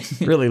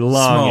 Really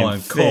long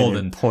and cold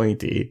and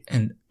pointy.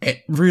 And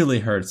it really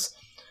hurts.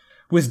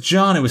 With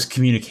John, it was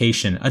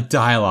communication, a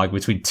dialogue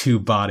between 2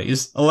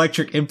 bodies,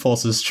 electric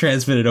impulses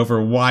transmitted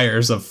over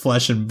wires of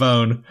flesh and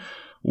bone.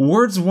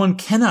 Words one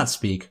cannot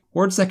speak,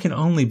 words that can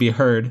only be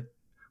heard.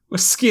 With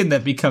skin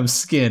that becomes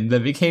skin,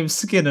 that became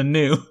skin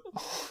anew.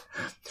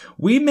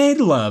 We made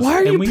love. Why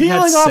are you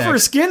peeling off her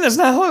skin? That's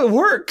not how it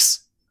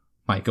works.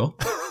 Michael.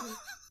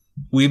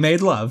 We made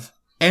love,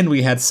 and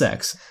we had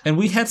sex. And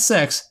we had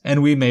sex,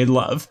 and we made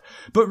love.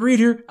 But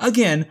reader,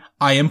 again,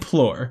 I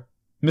implore.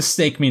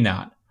 Mistake me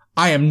not.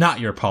 I am not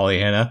your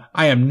Pollyanna.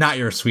 I am not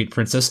your sweet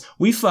princess.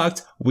 We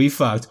fucked. We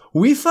fucked.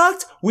 We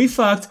fucked. We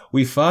fucked.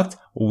 We fucked.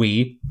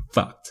 We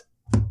fucked.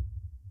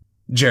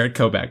 Jarrett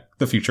Kobek.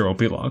 The Future Won't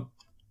Be Long.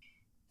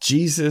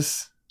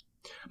 Jesus.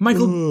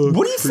 Michael,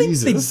 what do you think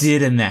they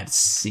did in that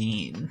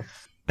scene?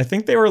 I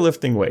think they were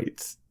lifting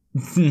weights.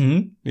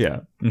 Mm-hmm. Yeah.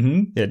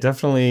 Mm-hmm. Yeah,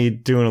 definitely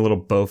doing a little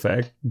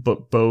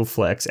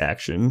Bowflex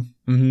action.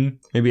 Mm-hmm.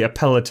 Maybe a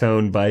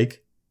Peloton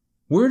bike.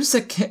 Words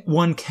that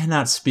one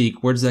cannot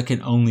speak, words that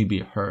can only be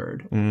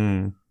heard.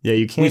 Yeah,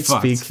 you can't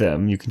speak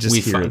them. You can just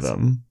hear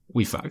them.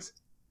 We fucked.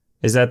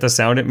 Is that the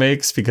sound it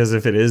makes? Because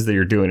if it is, then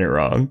you're doing it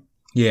wrong.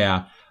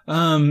 Yeah.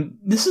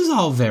 This is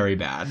all very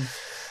bad.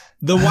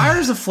 The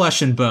wires of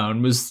flesh and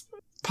bone was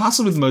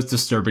possibly the most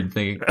disturbing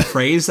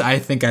phrase I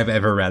think I've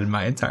ever read in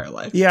my entire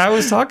life. Yeah, I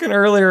was talking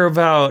earlier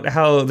about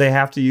how they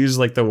have to use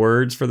like the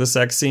words for the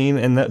sex scene,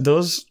 and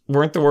those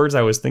weren't the words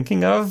I was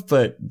thinking of,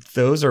 but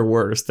those are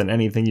worse than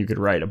anything you could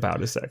write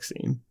about a sex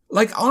scene.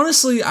 Like,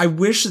 honestly, I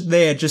wish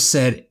they had just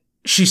said,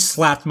 she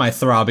slapped my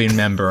throbbing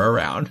member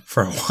around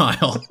for a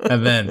while,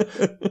 and then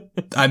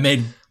I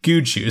made goo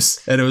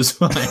juice, and it was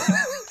fine.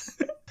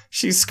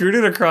 She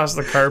scooted across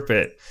the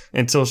carpet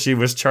until she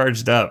was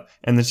charged up,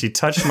 and then she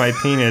touched my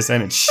penis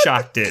and it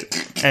shocked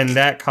it. And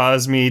that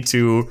caused me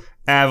to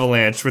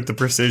avalanche with the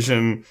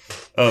precision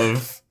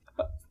of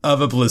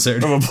a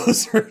blizzard.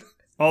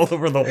 All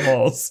over the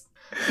walls.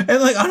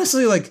 And like,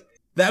 honestly, like,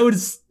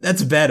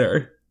 that's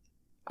better.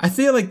 I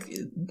think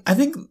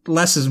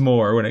less is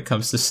more when it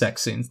comes to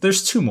sex scenes.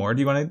 There's 2 more.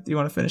 Do you want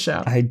to finish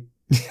out?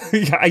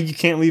 You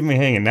can't leave me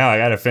hanging now. I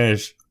gotta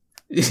finish.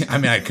 I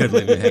mean, I could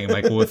leave you hanging,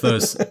 Michael, with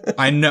those.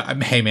 I know.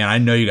 Hey, man, I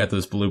know you got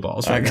those blue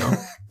balls right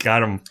now.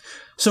 Got them.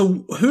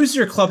 So, who's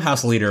your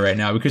clubhouse leader right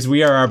now? Because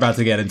we are about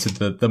to get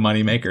into the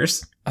money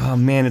makers. Oh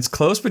man, it's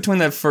close between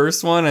that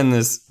first one and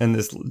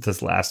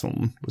this last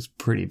one was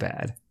pretty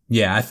bad.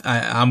 Yeah,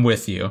 I'm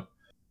with you.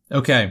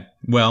 Okay,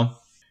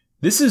 well,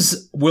 this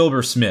is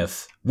Wilbur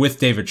Smith with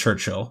David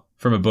Churchill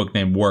from a book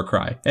named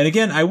Warcry. And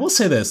again, I will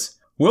say this: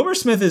 Wilbur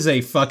Smith is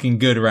a fucking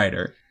good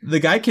writer. The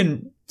guy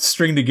can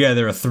string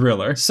together a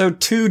thriller. So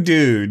 2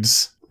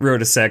 dudes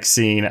wrote a sex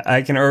scene.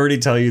 I can already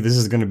tell you this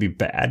is going to be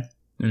bad.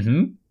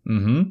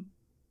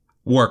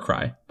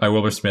 Warcry by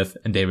Wilbur Smith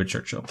and David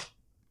Churchill.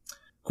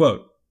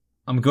 Quote,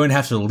 "I'm going to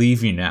have to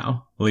leave you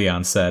now,"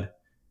 Leon said.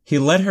 He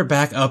led her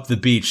back up the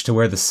beach to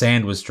where the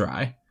sand was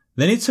dry.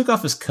 Then he took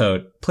off his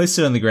coat, placed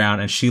it on the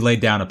ground, and she lay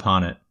down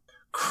upon it.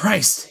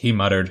 Christ, he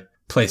muttered,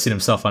 placing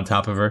himself on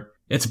top of her.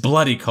 It's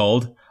bloody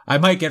cold. I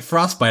might get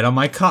frostbite on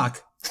my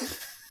cock.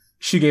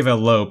 She gave a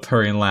low,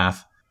 purring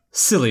laugh.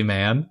 Silly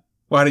man.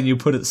 Why didn't you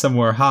put it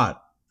somewhere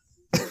hot?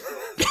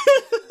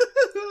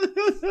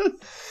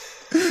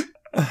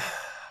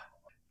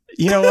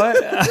 You know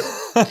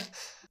what?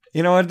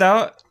 You know what?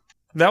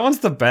 That one's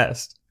the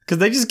best. Because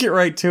they just get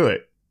right to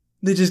it.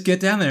 They just get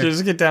down there. They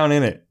just get down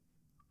in it.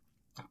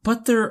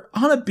 But they're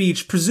on a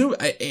beach,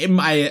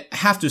 I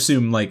have to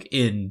assume, like,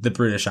 in the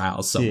British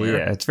Isles somewhere.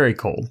 Yeah, it's very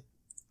cold.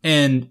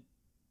 And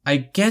I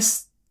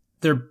guess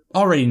they're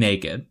already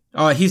naked.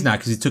 Oh, he's not,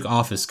 because he took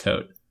off his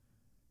coat.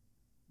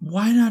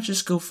 Why not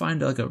just go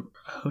find, like, a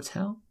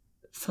hotel?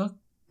 Fuck.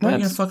 Why are you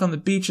gonna fuck on the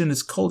beach and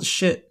it's cold as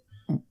shit?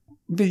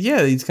 But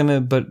yeah, he's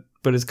gonna, but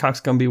his cock's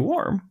gonna be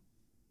warm.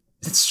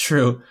 It's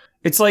true.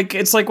 It's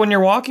like when you're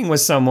walking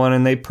with someone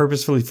and they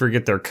purposefully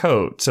forget their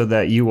coat so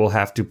that you will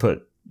have to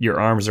put your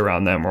arms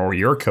around them or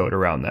your coat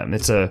around them.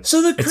 It's a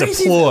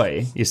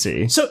ploy, you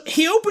see. So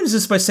he opens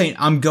this by saying,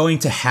 I'm going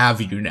to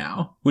have you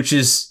now, which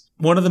is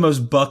one of the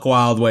most buck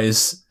wild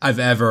ways I've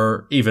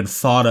ever even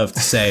thought of to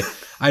say,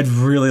 I'd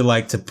really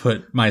like to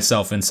put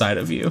myself inside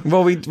of you.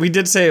 Well, we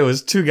did say it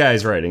was two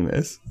guys writing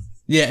this.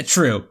 Yeah,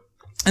 true.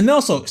 And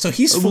also, so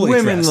he's fully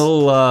dressed. Women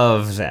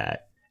love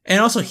that. And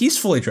also, he's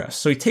fully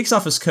dressed. So he takes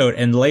off his coat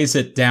and lays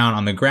it down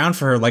on the ground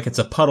for her like it's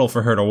a puddle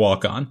for her to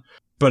walk on.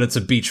 But it's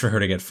a beach for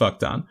her to get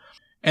fucked on.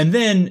 And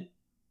then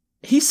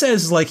he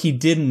says, like, he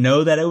didn't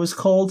know that it was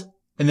cold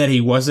and that he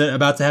wasn't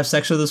about to have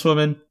sex with this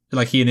woman.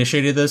 Like, he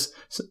initiated this.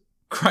 So,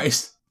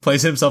 Christ,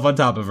 places himself on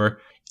top of her.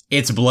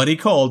 It's bloody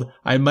cold.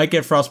 I might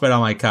get frostbite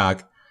on my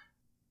cock.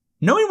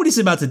 Knowing what he's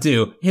about to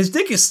do, his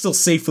dick is still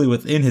safely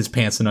within his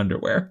pants and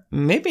underwear.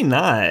 Maybe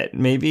not.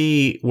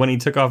 Maybe when he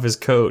took off his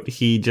coat,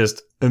 he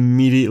just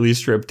immediately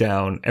stripped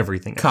down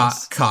everything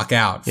else. Cock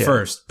out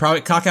first.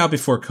 Probably cock out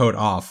before coat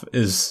off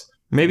is...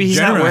 Maybe he's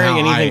not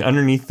wearing anything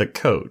underneath the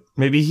coat.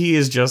 Maybe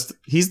he's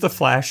the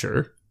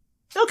flasher.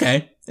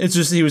 Okay. It's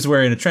just he was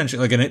wearing a trench,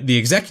 like the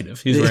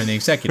executive. He was wearing the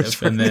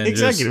executive. And then the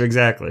executive,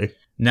 exactly.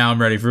 Now I'm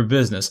ready for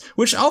business.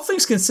 Which, all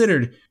things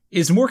considered,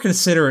 is more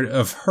considerate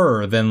of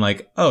her than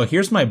like, oh,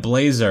 here's my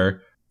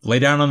blazer. Lay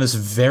down on this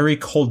very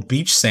cold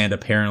beach sand,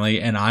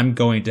 apparently, and I'm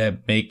going to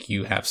make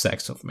you have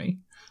sex with me.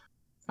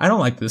 I don't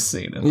like this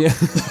scene. Yeah.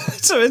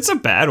 So it's a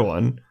bad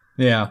one.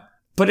 Yeah.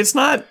 But it's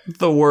not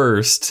the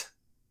worst.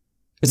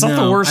 It's not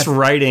the worst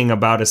writing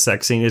about a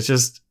sex scene. It's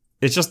just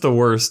the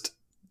worst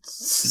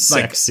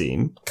sex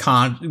scene.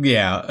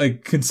 A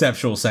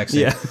conceptual sex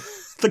scene. Yeah.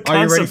 The concept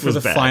Are you ready for the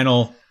bad.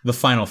 final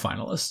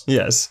finalist?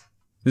 Yes.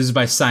 This is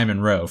by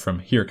Simon Rowe from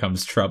Here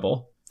Comes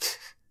Trouble.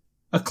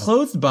 A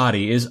clothed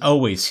body is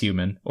always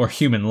human, or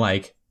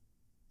human-like.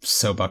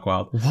 So buck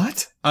wild.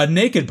 What? A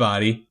naked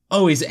body,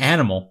 always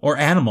animal, or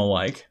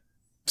animal-like.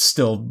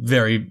 Still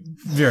very,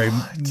 very,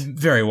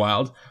 very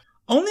wild.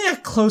 Only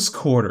at close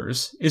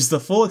quarters is the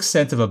full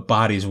extent of a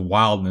body's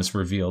wildness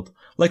revealed.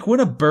 Like when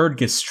a bird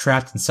gets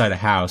trapped inside a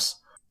house.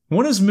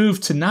 One is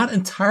moved to not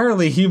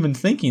entirely human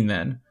thinking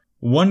then.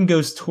 One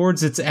goes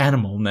towards its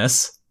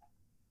animalness.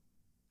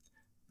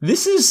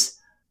 This is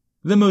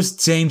the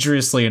most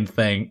dangerously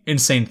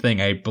insane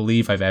thing I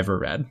believe I've ever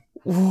read.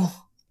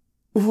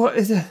 What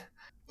is it?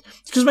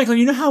 Because, Michael,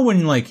 you know how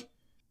when, like,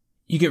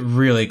 you get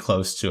really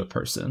close to a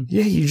person?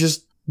 Yeah, you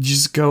just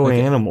go like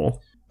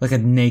animal. Like a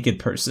naked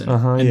person.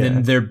 And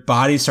then their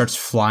body starts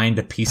flying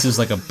to pieces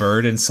like a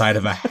bird inside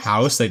of a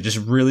house. They just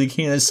really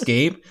can't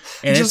escape.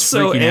 And just it's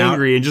so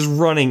angry out. And just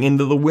running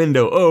into the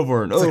window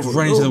over and over. It's like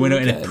running to the window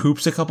and it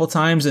poops a couple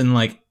times and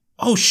like,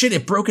 oh shit,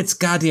 it broke its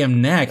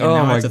goddamn neck. And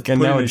now I have to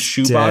put it in a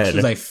shoebox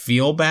because I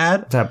feel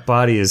bad. That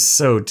body is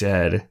so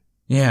dead.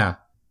 Yeah.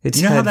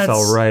 Its head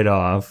fell right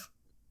off.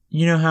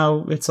 You know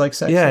how it's like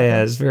sex?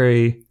 Yeah, it's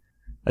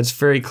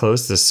very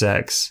close to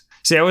sex.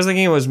 See, I was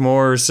thinking it was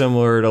more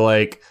similar to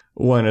like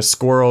when a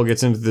squirrel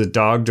gets into the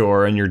dog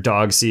door and your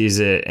dog sees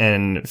it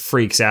and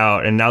freaks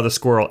out, and now the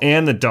squirrel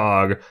and the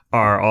dog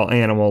are all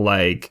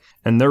animal-like,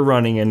 and they're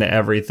running into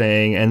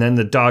everything, and then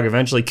the dog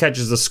eventually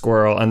catches the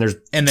squirrel, and there's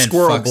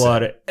squirrel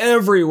blood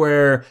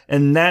everywhere,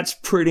 and that's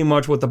pretty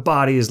much what the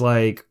body is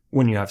like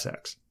when you have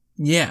sex.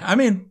 Yeah, I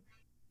mean,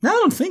 now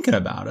that I'm thinking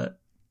about it,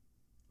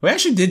 we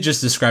actually did just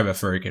describe a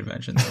furry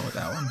convention, though, with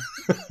that one.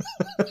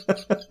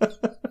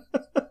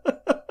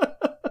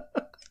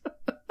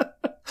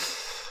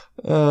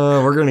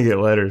 We're going to get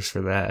letters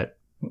for that.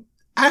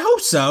 I hope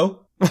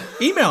so.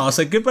 Email us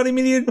at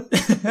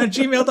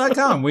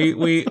goodbuddymedia@gmail.com.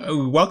 We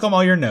welcome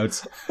all your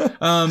notes.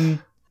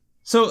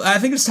 So I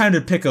think it's time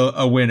to pick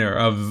a winner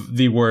of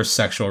the worst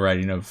sexual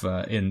writing of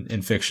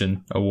in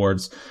fiction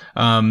awards.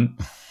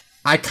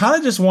 I kind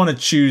of just want to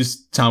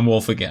choose Tom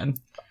Wolfe again,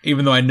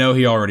 even though I know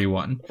he already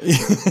won.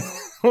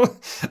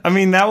 I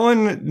mean, that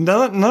one,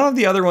 none of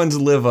the other ones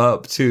live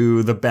up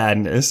to the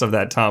badness of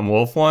that Tom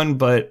Wolfe one,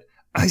 but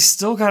I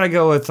still gotta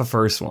go with the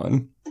first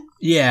one.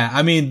 Yeah,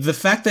 I mean, the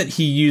fact that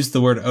he used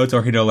the word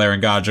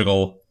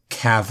otorhinolaryngological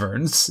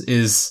caverns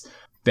is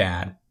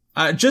bad.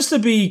 Just to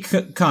be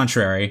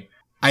contrary,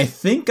 I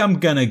think I'm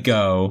gonna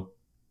go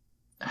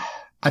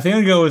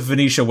with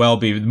Venetia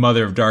Welby,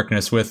 Mother of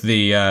Darkness, with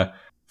the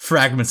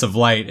fragments of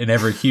light in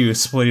every hue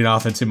splitting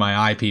off into my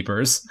eye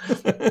peepers.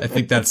 I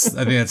think that's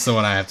the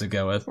one I have to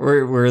go with.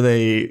 Where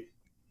they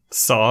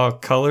saw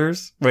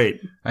colors?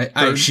 Wait.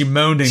 She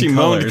moaned in colors. She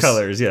moaned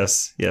colors,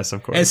 yes. Yes,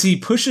 of course. As he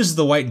pushes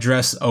the white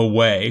dress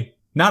away.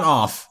 Not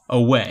off,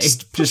 away.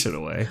 Just push it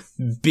away.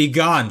 Be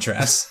gone,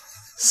 dress.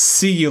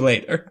 See you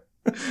later.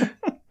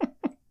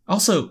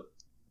 Also,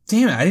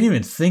 damn it, I didn't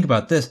even think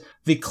about this.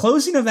 The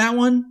closing of that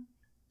one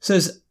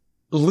says,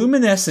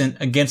 luminescent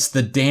against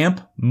the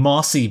damp,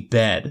 mossy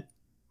bed.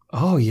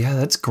 Oh, yeah,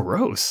 that's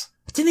gross.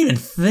 I didn't even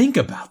think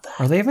about that.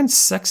 Are they having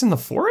sex in the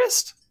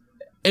forest?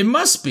 It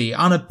must be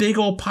on a big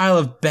old pile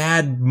of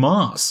bad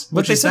moss.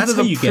 But they said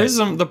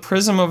the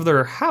prism of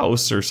their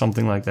house or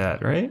something like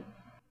that, right?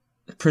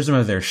 The prism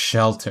of their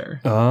shelter.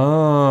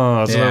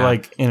 Oh, so they're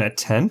like in a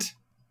tent?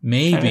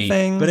 Maybe. Kind of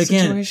thing, but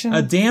again, situation?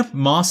 A damp,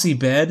 mossy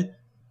bed,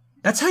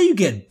 that's how you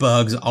get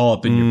bugs all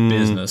up in your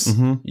business.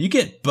 Mm-hmm. You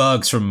get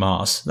bugs from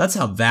moss. That's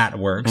how that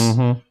works.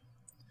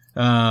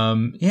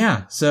 Mm-hmm.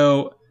 Yeah,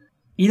 so...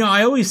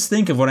 I always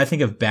think of when I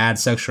think of bad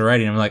sexual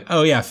writing, I'm like,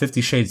 oh yeah, 50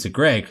 Shades of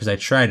Grey, because I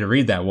tried to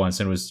read that once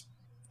and it was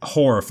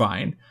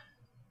horrifying.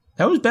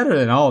 That was better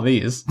than all of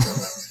these.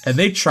 And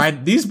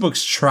these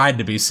books tried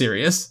to be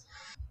serious.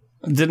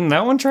 Didn't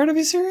that one try to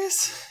be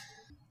serious?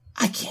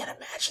 I can't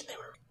imagine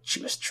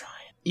she was trying.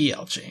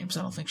 E.L. James,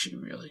 I don't think she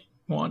really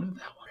wanted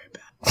that one very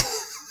bad.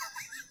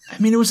 I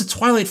mean, it was a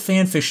Twilight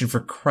fan fiction for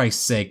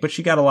Christ's sake, but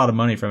she got a lot of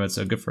money from it,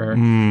 so good for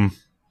her.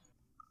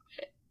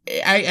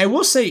 I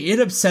will say it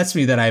upsets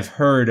me that I've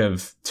heard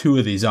of two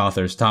of these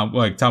authors, Tom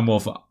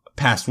Wolfe,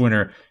 Past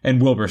Winter,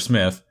 and Wilbur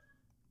Smith,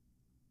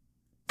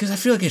 because I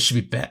feel like it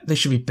should be they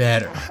should be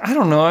better. I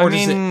don't know.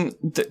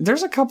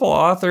 There's a couple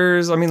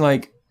authors. I mean,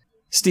 like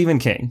Stephen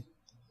King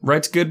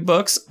writes good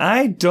books.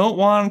 I don't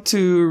want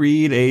to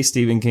read a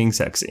Stephen King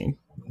sex scene.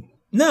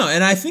 No,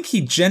 and I think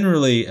he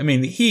generally,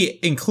 he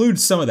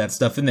includes some of that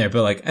stuff in there,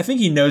 but I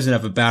think he knows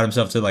enough about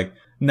himself to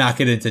not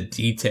get into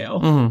detail.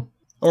 Mm-hmm.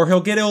 Or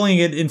he'll only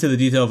get into the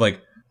detail of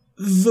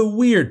the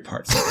weird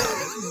parts about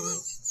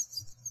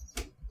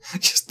it.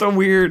 Just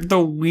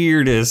the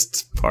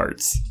weirdest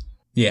parts.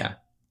 Yeah.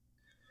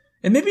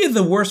 And maybe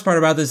the worst part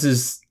about this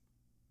is,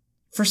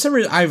 for some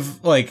reason, I've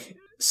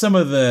some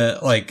of the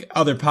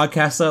other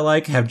podcasts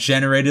I have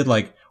generated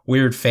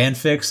weird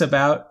fanfics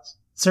about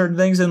certain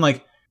things, and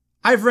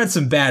I've read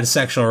some bad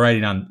sexual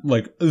writing on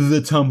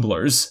the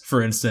Tumblrs,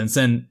 for instance,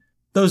 and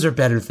those are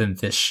better than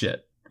this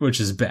shit, which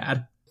is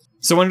bad.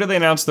 So when do they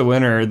announce the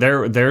winner?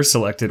 Their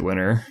selected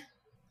winner.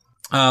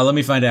 Let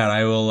me find out.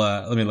 I will.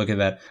 Let me look at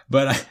that.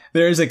 But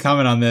there is a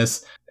comment on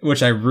this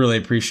which I really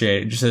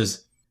appreciate. It just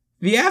says,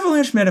 "The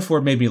avalanche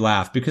metaphor made me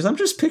laugh because I'm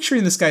just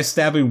picturing this guy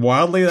stabbing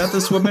wildly at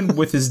this woman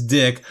with his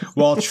dick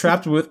while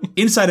trapped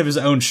inside of his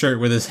own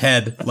shirt with his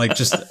head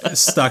just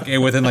stuck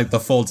within the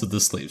folds of the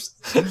sleeves."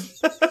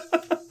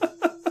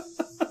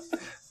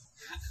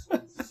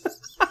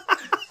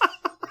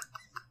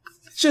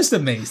 Just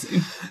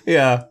amazing.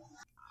 Yeah.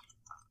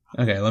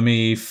 Okay, let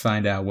me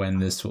find out when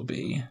this will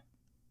be.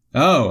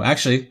 Oh,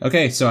 actually,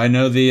 okay, so I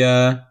know we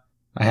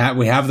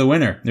have the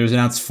winner. It was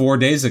announced 4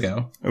 days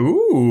ago.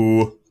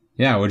 Ooh.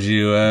 Yeah, would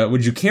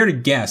you care to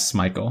guess,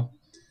 Michael?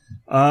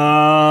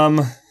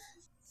 The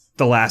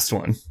last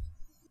one.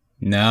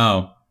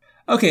 No.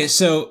 Okay,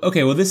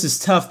 well this is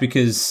tough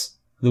because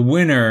the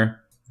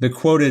winner, the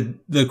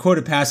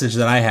quoted passage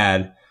that I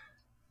had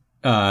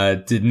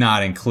did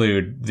not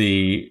include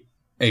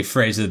a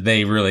phrase that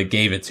they really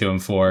gave it to him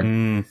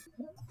for.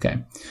 Okay,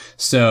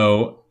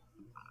 so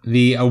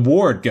the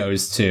award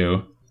goes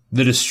to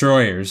The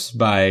Destroyers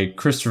by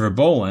Christopher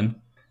Bolin,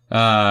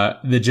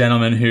 the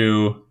gentleman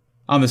who,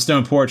 on the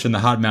stone porch in the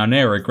hot mountain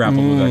air,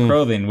 grappled with that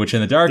clothing, which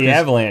in the darkness...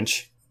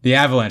 The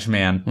Avalanche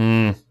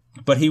Man.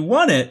 But he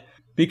won it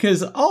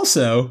because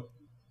also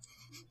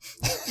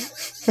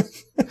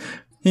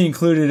he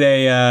included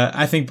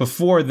I think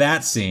before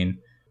that scene,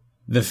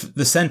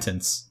 the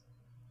sentence,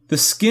 "The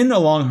skin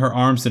along her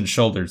arms and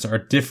shoulders are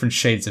different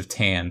shades of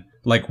tan,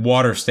 like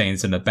water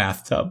stains in a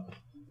bathtub."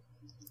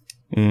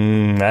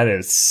 That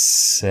is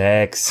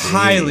sexy.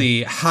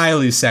 Highly,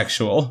 highly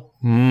sexual.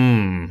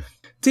 Damn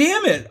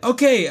it.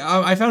 Okay,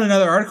 I found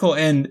another article,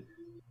 and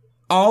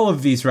all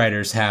of these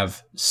writers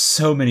have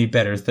so many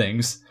better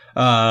things.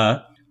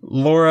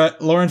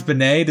 Lawrence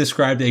Benet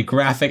described a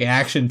graphic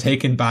action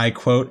taken by,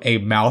 quote, "a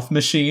mouth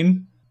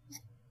machine."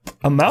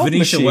 A mouth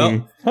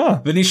machine?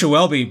 Venetia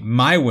Welby,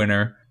 my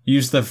winner,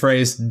 used the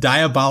phrase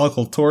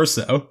 "diabolical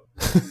torso."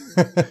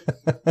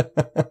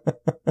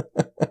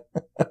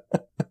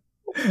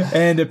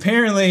 And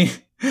apparently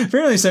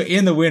so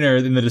in the winner,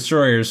 in The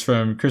Destroyers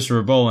from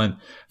Christopher Bolin,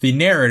 the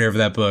narrator of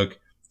that book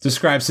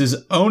describes his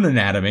own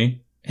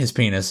anatomy, his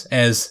penis,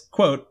 as,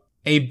 quote,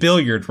 "a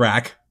billiard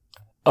rack."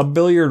 A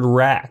billiard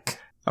rack?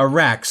 A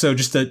rack. So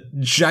just a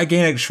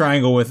gigantic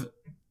triangle with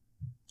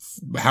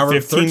however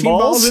 13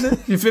 balls in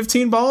it?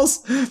 15 balls?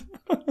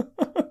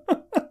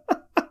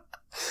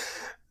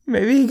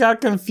 Maybe he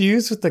got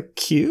confused with the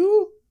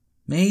Q?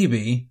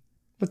 Maybe.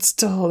 But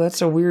still,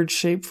 that's a weird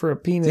shape for a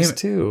penis,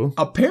 too.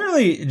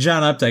 Apparently,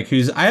 John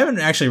Updike, I haven't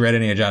actually read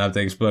any of John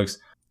Updike's books,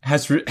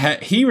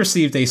 he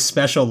received a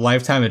special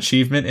lifetime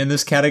achievement in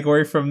this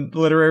category from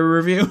Literary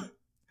Review.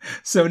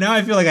 So now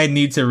I feel like I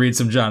need to read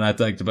some John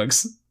Updike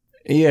books.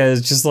 Yeah,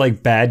 it's just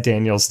like bad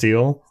Daniel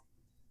Steele.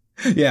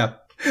 Yeah.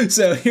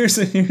 So here's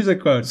a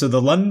quote. So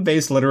the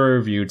London-based Literary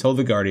Review told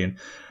The Guardian,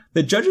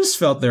 the judges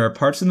felt there are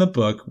parts in the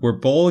book where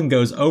Bolin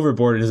goes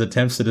overboard in his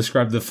attempts to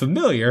describe the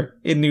familiar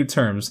in new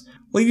terms,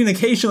 leading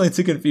occasionally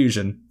to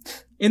confusion.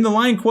 In the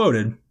line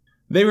quoted,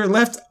 they were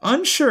left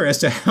unsure as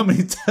to how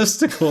many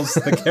testicles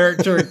the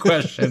character in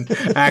question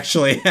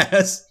actually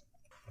has.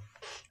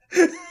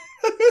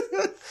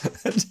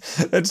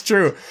 That's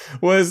true.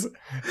 Does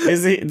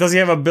he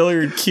have a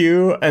billiard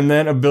cue and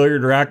then a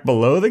billiard rack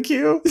below the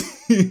cue?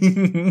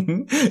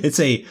 It's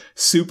a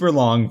super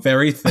long,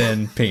 very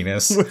thin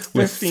penis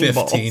with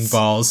 15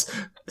 balls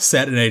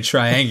set in a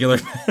triangular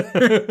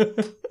manner.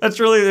 That's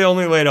really the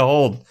only way to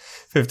hold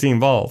 15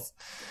 balls.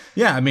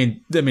 Yeah, I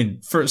mean,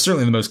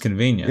 certainly the most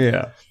convenient.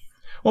 Yeah.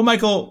 Well,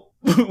 Michael,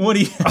 what do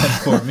you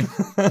have for me?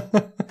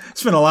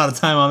 Spent a lot of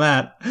time on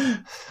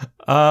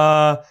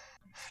that.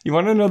 You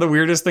want to know the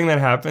weirdest thing that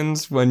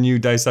happens when you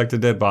dissect a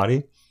dead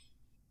body?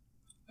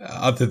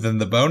 Other than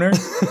the boner?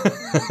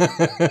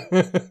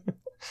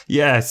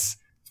 Yes.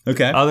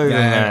 Okay. Other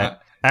than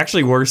that.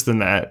 Actually, worse than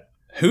that.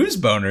 Whose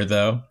boner,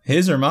 though?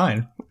 His or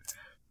mine?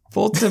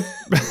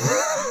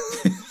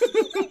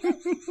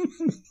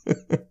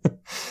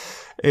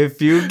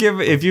 If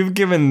you've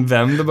given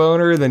them the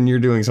boner, then you're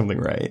doing something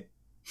right.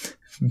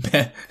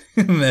 Then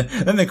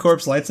the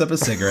corpse lights up a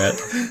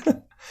cigarette.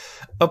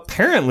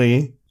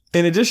 Apparently,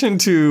 in addition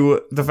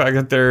to the fact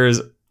that there's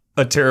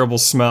a terrible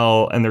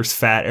smell and there's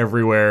fat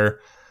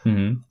everywhere,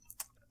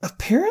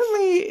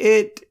 apparently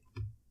it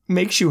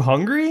makes you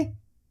hungry.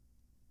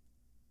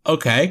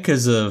 Okay,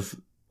 because of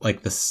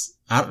like this.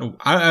 I'm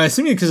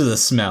assuming because of the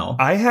smell.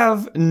 I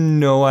have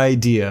no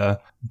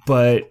idea,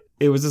 but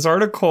it was this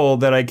article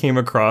that I came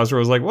across where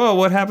it was like, well,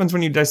 what happens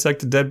when you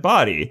dissect a dead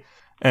body?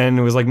 And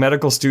it was like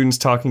medical students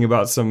talking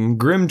about some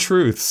grim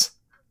truths.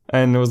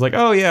 And it was like,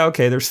 oh, yeah,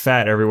 okay, there's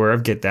fat everywhere. I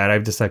get that.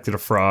 I've dissected a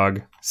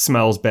frog.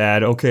 Smells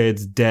bad. Okay,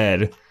 it's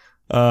dead.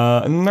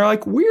 And they're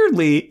like,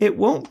 weirdly, it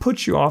won't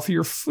put you off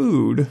your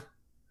food.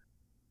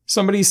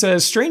 Somebody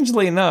says,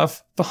 strangely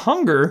enough, the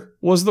hunger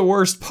was the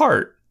worst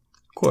part.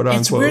 Quote unquote.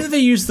 It's weird that they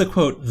use the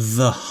quote,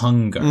 the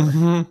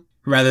hunger,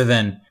 rather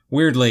than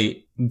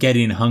weirdly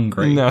getting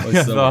hungry. No,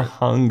 yeah, the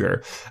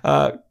hunger.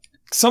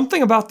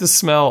 Something about the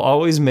smell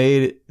always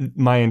made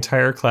my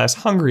entire class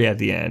hungry at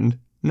the end.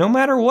 No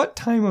matter what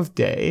time of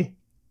day.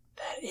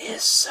 That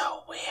is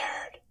so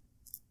weird.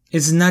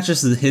 It's not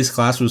just that his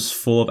class was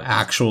full of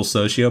actual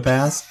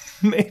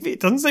sociopaths. Maybe. It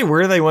doesn't say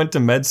where they went to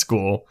med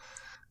school.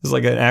 It's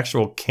like an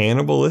actual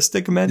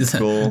cannibalistic med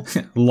school.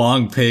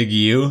 Long pig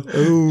you.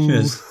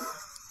 Ooh.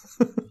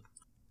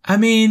 I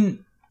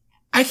mean,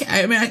 I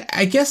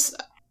guess,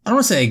 I don't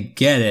want to say I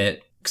get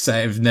it, because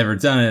I've never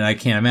done it and I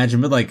can't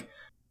imagine, but like,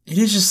 it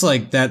is just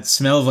like that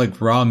smell of like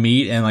raw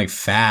meat and like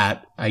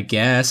fat, I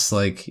guess.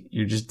 Like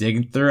you're just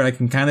digging through it. I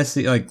can kind of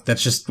see like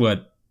that's just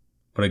what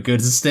a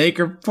good steak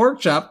or pork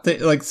chop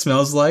like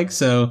smells like.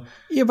 So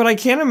yeah, but I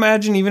can't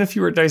imagine even if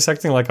you were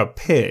dissecting like a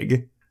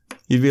pig,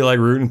 you'd be like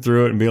rooting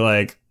through it and be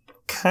like,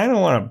 kind of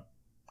want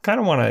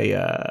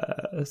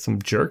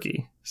some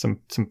jerky,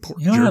 some pork.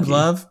 You know jerky. what I'd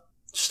love?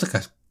 Just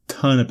like a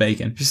ton of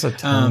bacon. Just a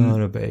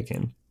ton of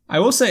bacon. I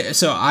will say,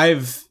 so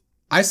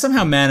I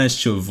somehow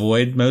managed to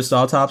avoid most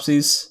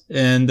autopsies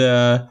and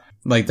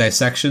like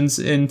dissections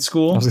in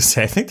school. I was going to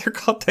say, I think they're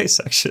called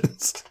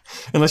dissections.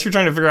 Unless you're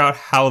trying to figure out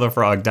how the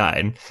frog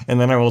died. And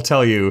then I will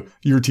tell you,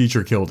 your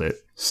teacher killed it.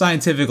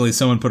 Scientifically,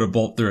 someone put a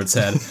bolt through its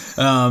head.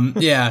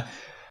 Yeah.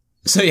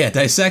 So yeah,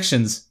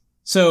 dissections.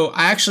 So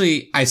I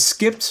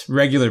skipped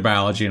regular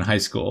biology in high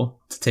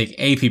school to take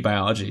AP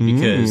biology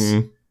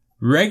because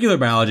regular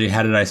biology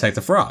had to dissect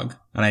a frog.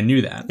 And I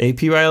knew that.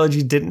 AP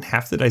biology didn't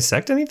have to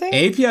dissect anything?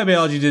 AP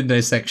biology didn't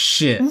dissect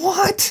shit.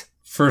 What?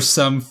 For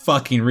some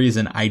fucking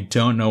reason. I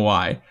don't know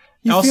why.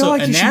 You also, feel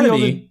like anatomy, you should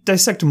be able to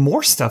dissect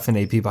more stuff in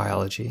AP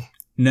biology.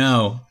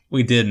 No,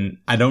 we didn't.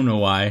 I don't know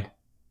why,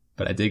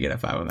 but I did get a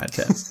 5 on that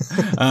test.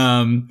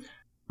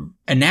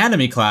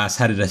 Anatomy class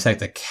had to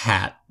dissect a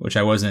cat, which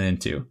I wasn't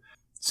into.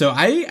 So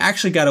I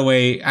actually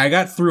I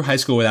got through high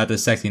school without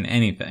dissecting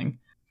anything.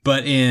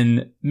 But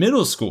in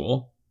middle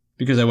school,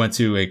 because I went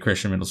to a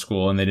Christian middle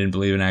school and they didn't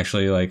believe in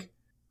actually like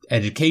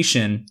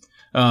education.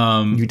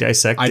 You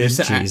dissected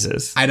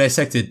Jesus. I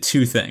dissected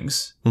 2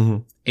 things. Mm-hmm.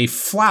 A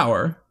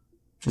flower,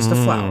 just a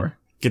flower.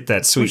 Get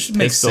that sweet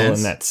pistol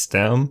in that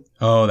stem.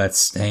 Oh, that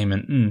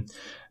stamen.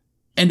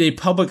 And a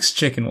Publix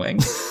chicken wing.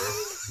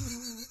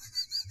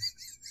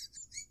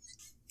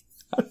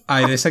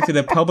 I dissected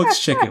a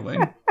Publix chicken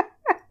wing.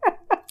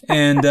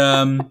 And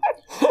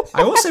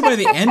I will say by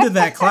the end of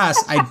that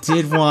class, I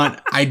did want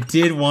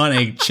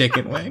a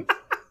chicken wing.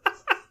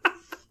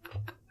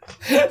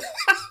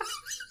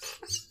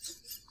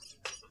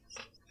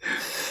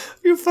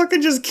 You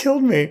fucking just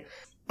killed me.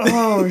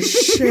 Oh,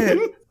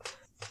 shit.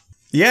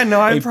 Yeah,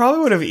 no, I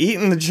probably would have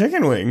eaten the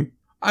chicken wing.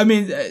 I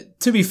mean,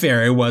 to be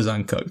fair, it was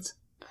uncooked.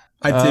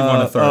 I did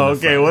want to throw it.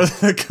 Okay, it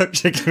wasn't a cooked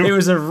chicken wing.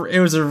 It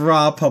was a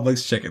raw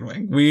Publix chicken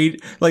wing. We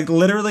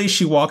literally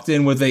she walked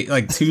in with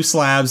 2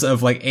 slabs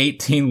of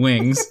 18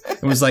 wings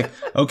and was like,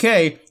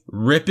 "Okay,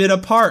 rip it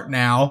apart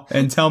now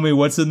and tell me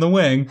what's in the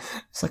wing."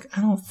 It's like, I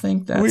don't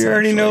think that's we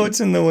already know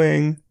what's in the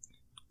wing.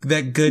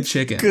 That good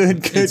chicken.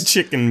 Good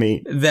chicken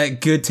meat.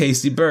 That good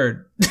tasty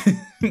bird.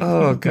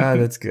 Oh god,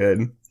 that's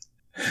good.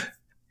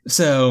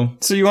 So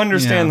you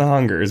understand the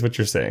hunger is what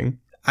you're saying.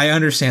 I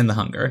understand the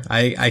hunger.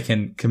 I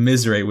can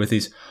commiserate with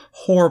these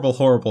horrible,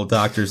 horrible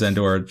doctors and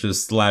or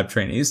just lab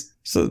trainees.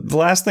 So the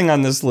last thing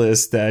on this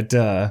list that...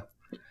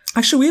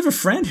 Actually, we have a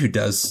friend who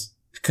does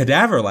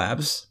cadaver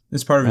labs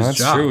as part of his job.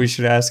 That's true. We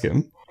should ask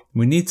him.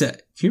 We need to...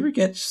 Do you ever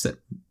get just that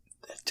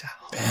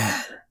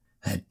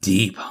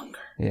deep hunger?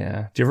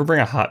 Yeah. Do you ever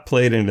bring a hot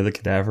plate into the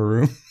cadaver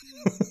room?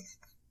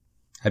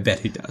 I bet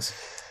he does.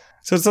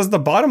 So it says the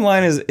bottom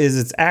line is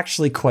it's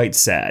actually quite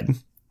sad.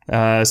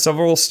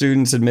 Several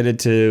students admitted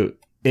to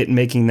it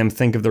making them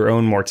think of their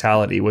own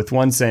mortality, with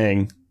one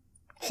saying,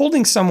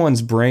 "Holding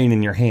someone's brain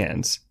in your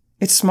hands,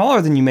 it's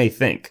smaller than you may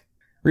think.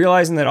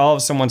 Realizing that all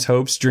of someone's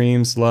hopes,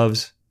 dreams,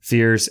 loves,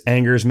 fears,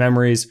 angers,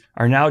 memories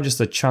are now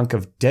just a chunk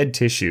of dead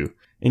tissue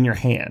in your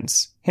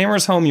hands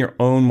hammers home your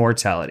own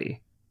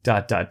mortality. ...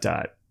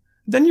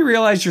 Then you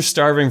realize you're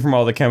starving from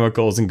all the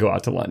chemicals and go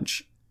out to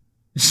lunch."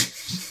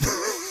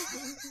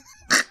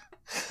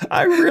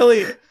 I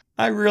really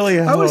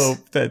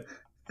hope that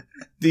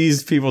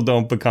these people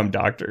don't become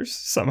doctors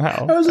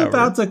somehow. I was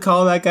about to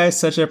call that guy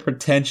such a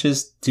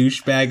pretentious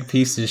douchebag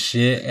piece of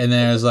shit, and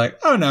then I was like,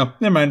 oh no,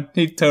 never mind.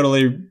 He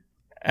totally...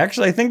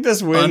 Actually, I think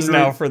this wins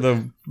now for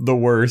the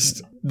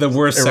worst. The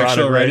worst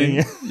sexual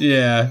writing.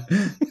 Yeah.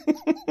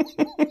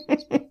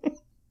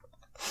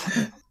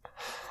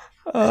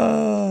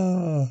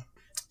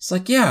 It's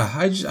like, yeah,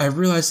 I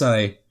realized that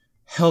I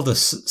held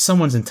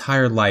someone's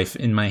entire life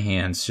in my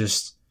hands,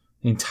 just...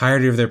 the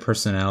entirety of their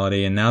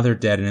personality, and now they're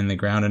dead and in the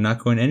ground and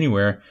not going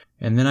anywhere.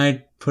 And then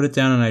I put it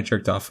down and I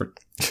jerked off for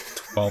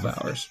 12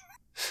 hours.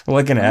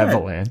 Like an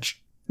avalanche.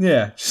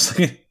 Yeah, just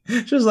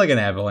like an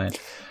avalanche.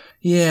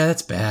 Yeah,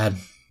 that's bad.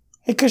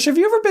 Hey, Kush, have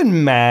you ever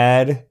been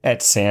mad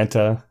at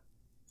Santa?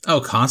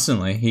 Oh,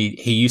 constantly.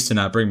 He used to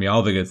not bring me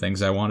all the good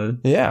things I wanted.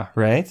 Yeah,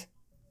 right?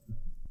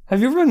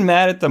 Have you ever been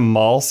mad at the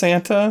mall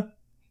Santa?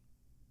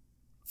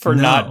 For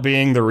not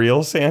being the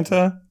real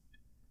Santa?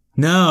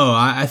 No,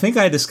 I think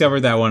I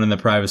discovered that one in the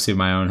privacy of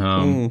my own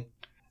home.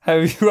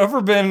 Have you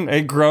ever been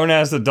a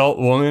grown-ass adult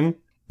woman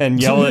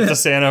and yell at the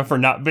Santa for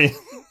not being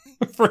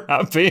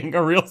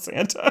a real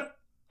Santa?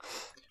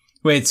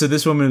 Wait, so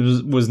this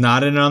woman was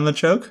not in on the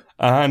joke?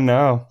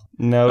 No.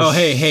 Oh,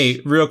 hey,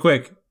 real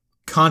quick.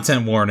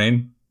 Content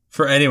warning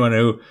for anyone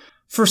who,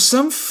 for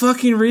some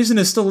fucking reason,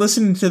 is still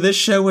listening to this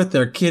show with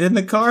their kid in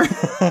the car.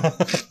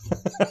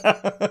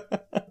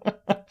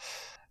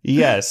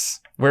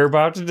 Yes, we're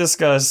about to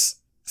discuss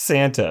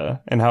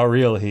Santa and how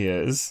real he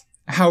is.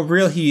 How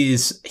real he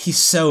is. He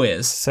so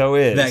is. So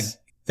is.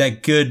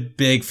 That good,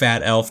 big,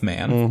 fat elf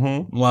man.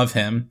 Mm-hmm. Love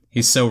him.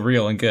 He's so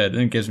real and good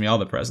and gives me all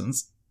the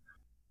presents.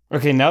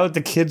 Okay, now that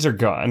the kids are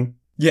gone.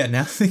 Yeah,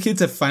 now the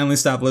kids have finally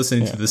stopped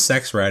listening to the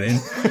sex writing.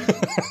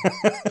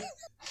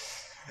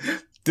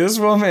 This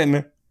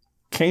woman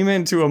came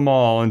into a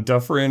mall in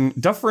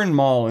Dufferin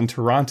Mall in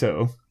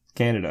Toronto,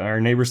 Canada,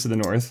 our neighbors to the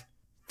north.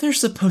 They're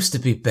supposed to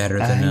be better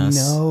than us.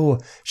 I know.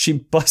 She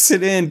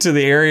busted into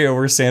the area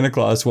where Santa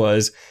Claus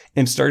was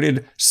and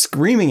started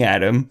screaming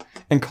at him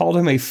and called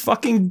him a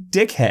fucking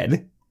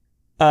dickhead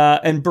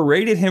and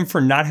berated him for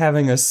not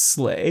having a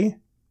sleigh.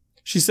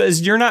 She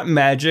says, "You're not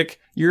magic.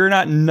 You're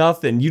not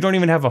nothing. You don't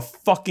even have a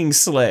fucking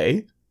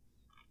sleigh."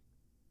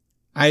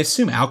 I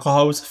assume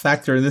alcohol was a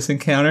factor in this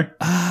encounter.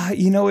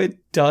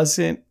 It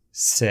doesn't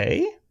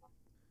say.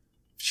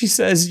 She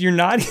says, you're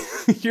not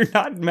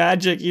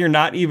magic. You're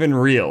not even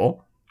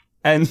real.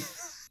 And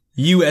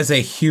you as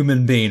a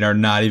human being are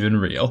not even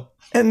real.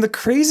 And the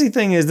crazy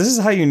thing is, this is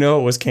how you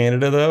know it was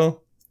Canada,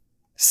 though.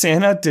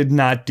 Santa did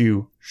not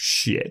do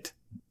shit.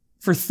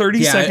 For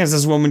 30 seconds,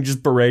 this woman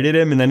just berated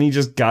him, and then he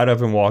just got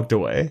up and walked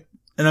away.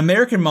 An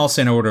American mall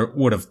Santa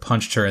would have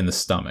punched her in the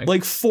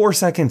stomach. 4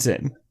 seconds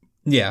in.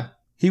 Yeah.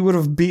 He would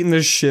have beaten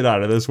the shit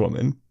out of this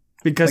woman.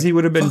 Because he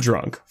would have been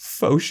drunk.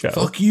 Faux show.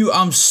 Fuck you,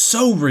 I'm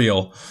so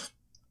real.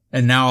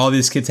 And now all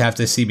these kids have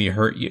to see me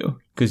hurt you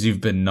because you've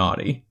been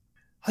naughty.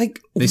 They're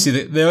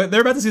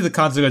about to see the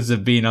consequences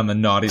of being on the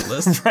naughty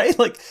list. Right?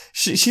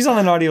 She's on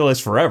the naughty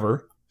list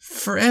forever.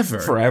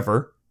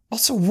 Forever.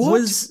 Also,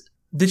 what?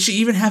 Did she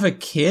even have a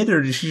kid,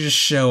 or did she just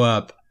show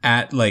up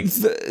at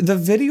The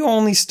video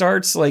only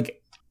starts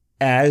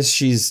as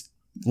she's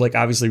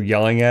obviously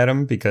yelling at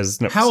him because...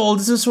 How old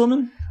is this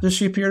woman? Does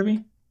she appear to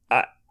be?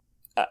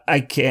 I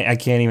can't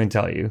even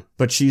tell you,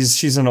 but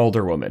she's an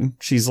older woman.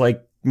 She's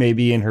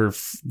maybe in her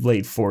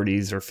late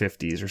 40s or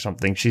 50s or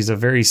something. She's a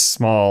very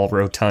small,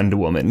 rotund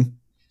woman.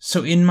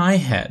 So in my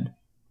head,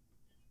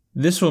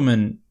 this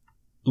woman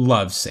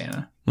loves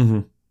Santa.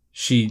 Mm-hmm.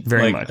 She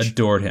Very much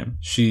adored him.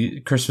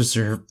 Christmas is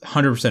her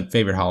 100%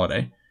 favorite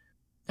holiday.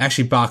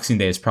 Actually, Boxing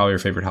Day is probably her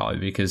favorite holiday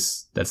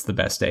because that's the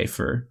best day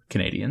for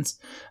Canadians.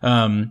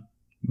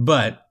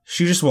 But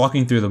she was just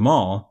walking through the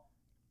mall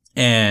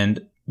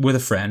and with a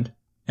friend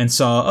and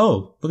saw,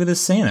 oh, look at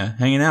this Santa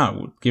hanging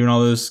out, giving all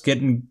those,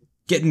 getting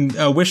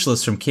a wish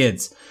list from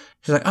kids.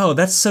 She's like, oh,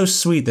 that's so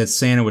sweet that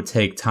Santa would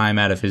take time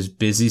out of his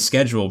busy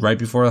schedule right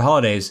before the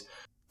holidays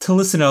to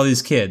listen to all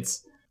these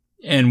kids.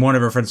 And one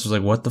of her friends was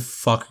like, what the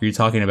fuck are you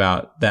talking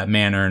about? That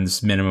man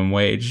earns minimum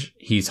wage.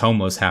 He's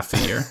homeless half the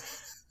year.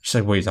 She's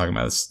like, what are you talking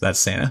about? That's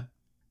Santa.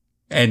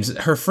 And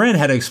her friend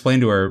had to explain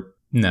to her,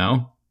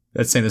 no,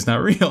 that Santa's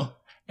not real.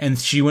 And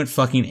she went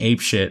fucking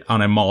apeshit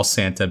on a mall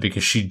Santa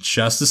because she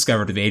just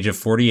discovered at the age of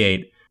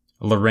 48,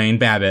 Lorraine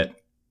Babbitt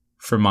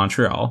from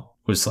Montreal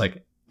was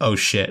like, oh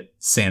shit,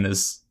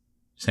 Santa's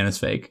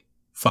fake.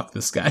 Fuck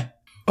this guy.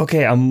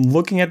 Okay, I'm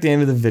looking at the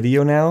end of the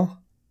video now.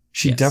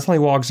 She Yes. definitely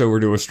walks over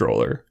to a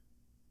stroller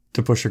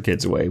to push her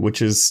kids away,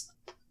 which is...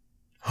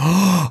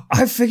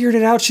 I figured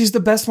it out. She's the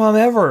best mom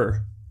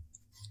ever.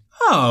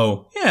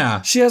 Oh,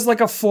 yeah. She has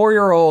like a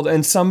 4-year-old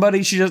and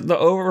she just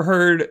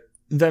overheard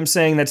them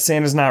saying that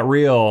Santa's not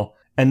real.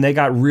 And they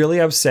got really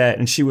upset.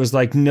 And she was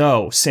like,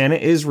 no, Santa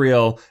is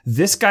real.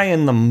 This guy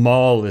in the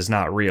mall is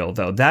not real,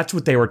 though. That's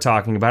what they were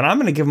talking about. I'm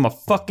going to give him a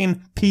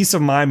fucking piece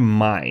of my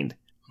mind.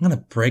 I'm going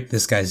to break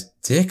this guy's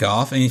dick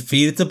off and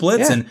feed it to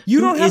Blitzen. Yeah,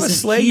 you don't have a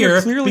slave.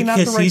 You're clearly not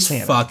the right because he's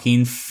Santa.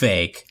 Fucking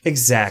fake.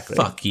 Exactly.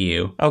 Fuck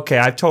you. Okay,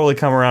 I've totally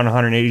come around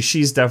 180.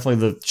 She's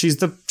definitely she's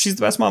the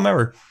best mom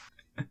ever.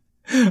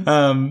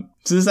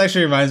 So this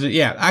actually reminds me.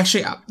 Yeah,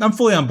 actually, I'm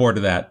fully on board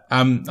with that.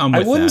 I'm with I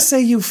wouldn't that. say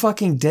you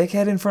fucking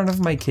dickhead in front of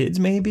my kids,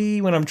 maybe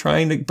when I'm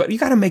trying to, but you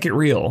got to make it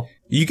real.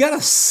 You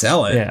gotta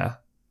sell it. Yeah.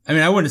 I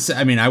mean,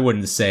 I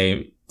wouldn't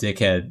say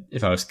dickhead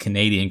if I was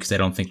Canadian because I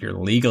don't think you're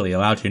legally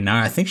allowed to.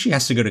 Now I think she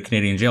has to go to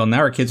Canadian jail. Now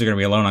her kids are going to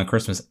be alone on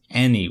Christmas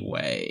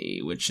anyway,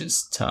 which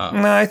is tough.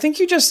 No, I think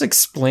you just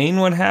explain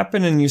what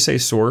happened and you say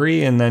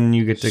sorry, and then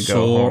you get to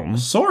go home.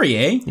 Sorry,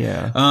 eh?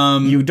 Yeah.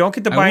 You don't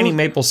get to buy any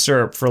maple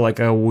syrup for like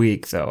a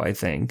week, though. I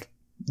think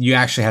you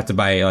actually have to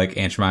buy like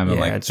Aunt Jemima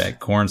like that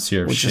corn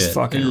syrup which shit. is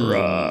fucking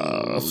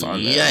rough.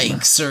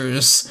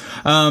 Yikesers.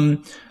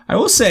 I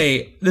will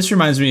say this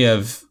reminds me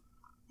of,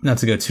 not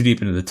to go too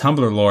deep into the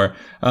Tumblr lore,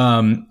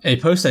 a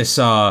post I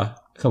saw a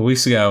couple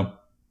weeks ago.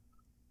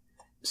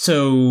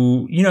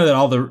 So, you know that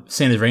all the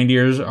Santa's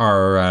reindeers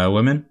are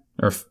women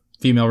or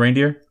female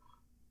reindeer?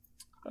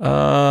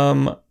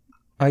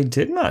 I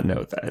did not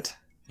know that.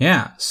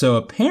 Yeah. So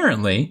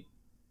apparently,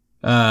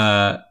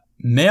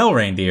 male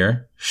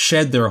reindeer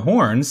shed their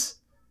horns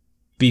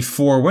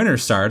before winter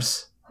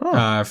starts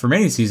for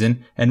mating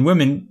season, and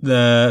women,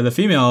 the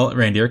female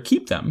reindeer,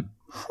 keep them.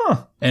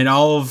 Huh. And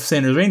all of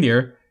Santa's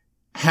reindeer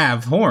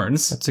have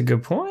horns. That's a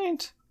good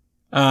point.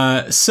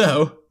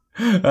 So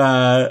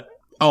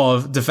all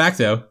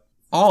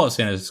of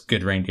Santa's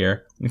good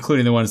reindeer,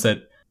 including the ones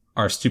that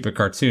our stupid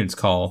cartoons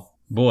call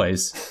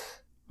boys,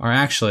 are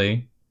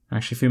actually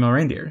female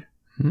reindeer.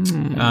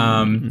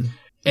 And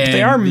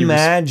they are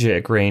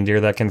magic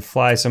reindeer that can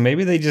fly, so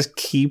maybe they just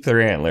keep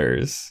their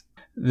antlers.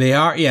 They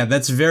are, yeah,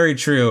 that's very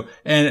true.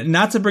 And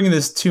not to bring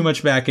this too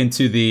much back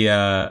into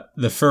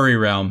the furry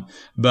realm,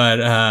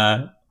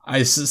 but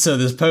so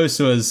this post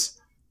was,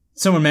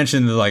 someone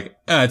mentioned that, like,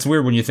 it's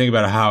weird when you think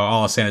about how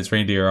all Santa's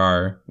reindeer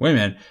are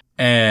women,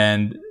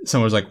 and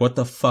someone was like, what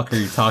the fuck are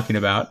you talking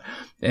about?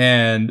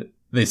 And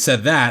they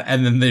said that,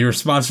 and then the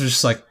response was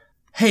just like,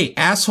 hey,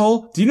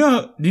 asshole, do you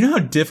know how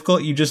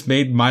difficult you just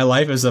made my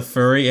life as a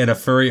furry and a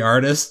furry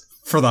artist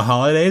for the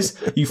holidays?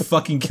 You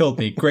fucking killed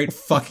me. Great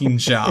fucking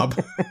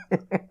job.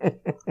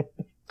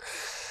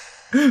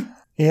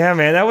 Yeah,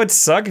 man, that would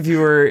suck if you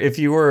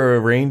were a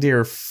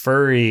reindeer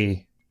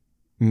furry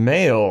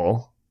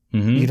male.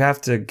 Mm-hmm. You'd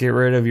have to get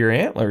rid of your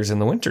antlers in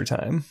the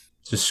wintertime.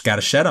 Just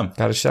gotta shed them.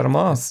 Gotta shed them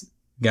off.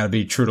 Gotta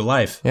be true to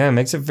life. Yeah, it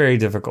makes it very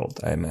difficult,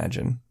 I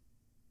imagine.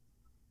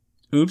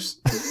 Oops.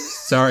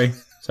 Sorry,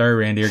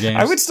 reindeer games.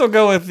 I would still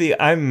go with the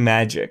I'm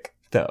magic,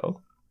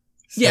 though.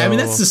 So, yeah, I mean,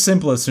 that's the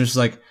simplest. It's just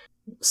like,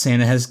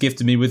 Santa has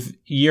gifted me with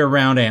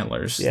year-round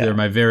antlers. Yeah. They're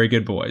my very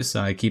good boys.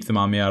 I keep them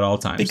on me at all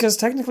times. Because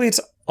technically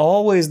it's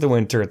always the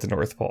winter at the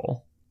North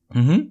Pole.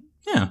 Mm-hmm.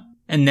 Yeah.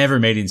 And never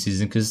mating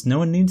season, because no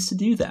one needs to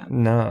do that.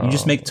 No. You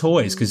just make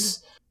toys,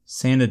 because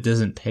Santa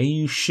doesn't pay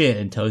you shit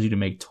and tells you to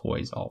make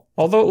toys all.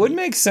 Although it would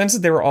make sense that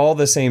they were all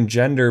the same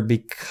gender,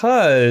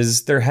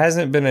 because there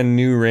hasn't been a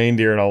new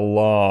reindeer in a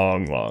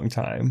long, long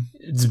time.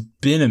 It's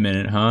been a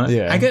minute, huh?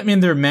 Yeah. I mean,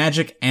 they're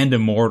magic and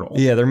immortal.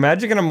 Yeah, they're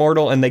magic and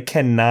immortal, and they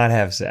cannot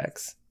have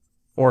sex.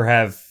 Or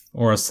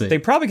else they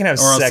probably can have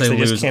sex, they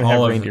just can't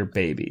have reindeer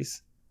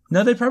babies.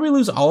 No, they probably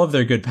lose all of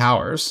their good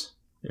powers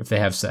if they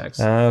have sex.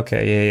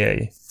 Okay,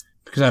 yeah.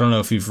 Because I don't know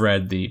if you've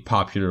read the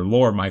popular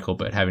lore, Michael,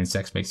 but having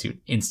sex makes you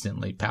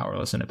instantly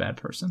powerless and a bad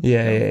person.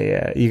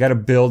 Yeah. You got to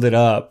build it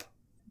up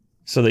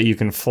so that you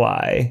can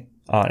fly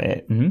on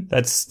it. Mm-hmm.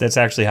 That's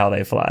actually how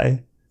they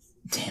fly.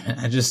 Damn it!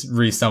 I just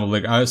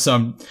re-stumbled. I was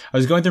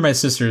going through my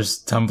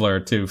sister's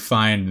Tumblr to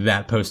find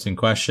that post in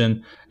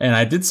question, and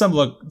I did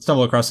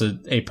stumble across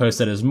a post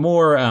that is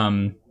more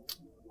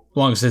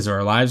Longest Days of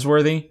Our Lives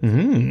worthy.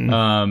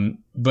 Mm-hmm.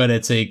 But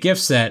it's a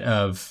gift set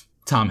of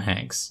Tom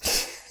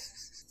Hanks,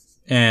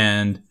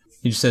 and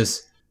he just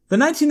says, "The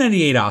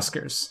 1998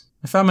 Oscars.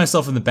 I found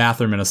myself in the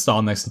bathroom in a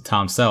stall next to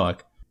Tom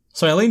Selleck,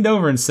 so I leaned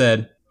over and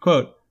said,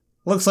 quote,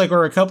 'Looks like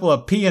we're a couple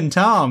of peeing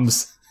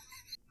Toms.'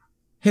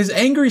 His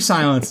angry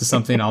silence is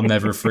something I'll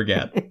never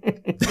forget."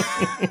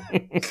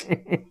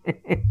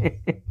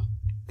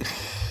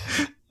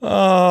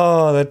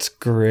 Oh, that's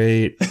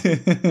great.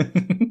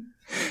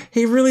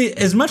 He really,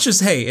 as much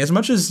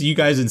as you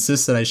guys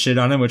insist that I shit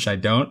on him, which I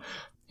don't,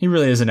 he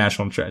really is a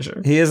national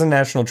treasure. He is a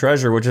national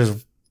treasure, which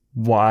is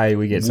why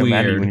we get so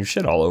mad at you when you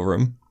shit all over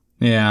him.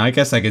 Yeah, I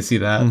guess I could see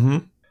that. Mm-hmm.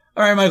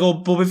 All right, Michael,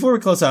 but before we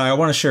close out, I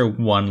want to share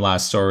one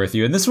last story with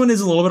you. And this one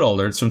is a little bit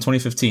older. It's from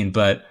 2015,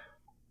 but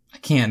I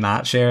can't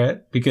not share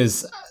it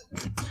because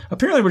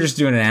apparently we're just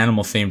doing an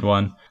animal-themed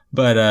one.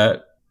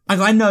 But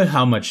I know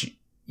how much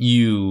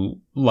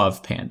you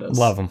love pandas.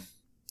 Love them.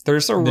 They're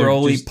so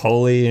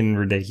roly-poly and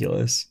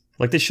ridiculous.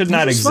 Like, they should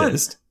not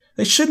exist. Fun.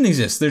 They shouldn't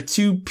exist. They're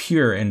too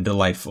pure and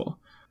delightful.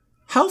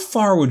 How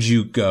far would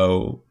you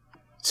go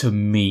to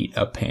meet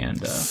a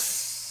panda?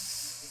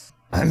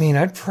 I mean,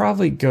 I'd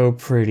probably go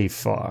pretty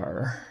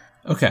far.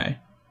 Okay.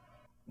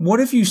 What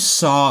if you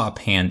saw a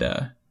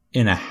panda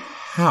in a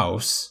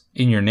house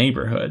in your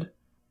neighborhood?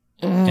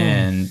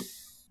 And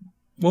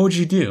what would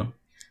you do?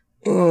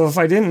 If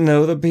I didn't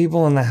know the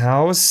people in the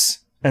house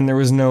and there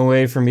was no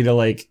way for me to,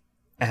 like,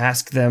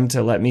 ask them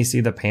to let me see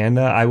the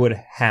panda, I would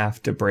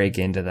have to break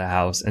into the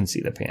house and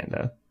see the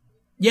panda.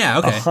 Yeah,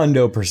 okay.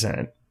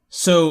 100%.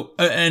 So,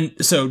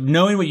 so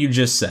knowing what you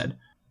just said,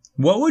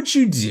 what would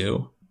you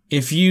do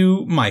if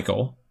you,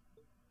 Michael,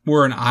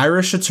 were an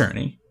Irish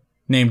attorney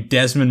named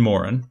Desmond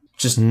Moran,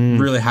 just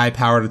really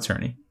high-powered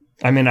attorney?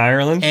 I'm in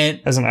Ireland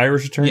as an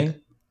Irish attorney?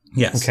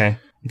 Yeah, yes. Okay.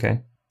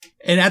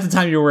 And at the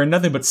time, you were wearing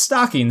nothing but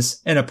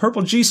stockings and a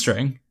purple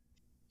G-string,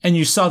 and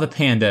you saw the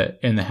panda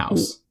in the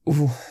house.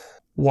 Ooh.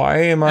 Why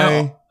am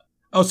I...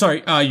 Oh,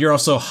 sorry. You're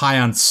also high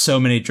on so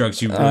many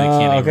drugs you really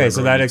can't even okay,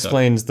 so that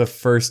explains the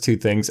first two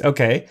things.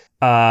 Okay.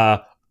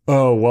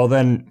 Well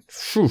then...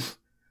 Whew.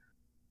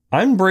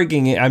 I'm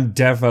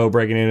defo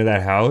breaking into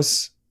that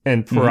house,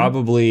 and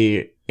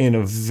probably in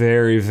a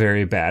very,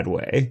 very bad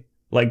way.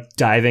 Like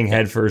diving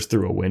headfirst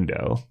through a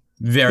window.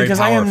 Very Because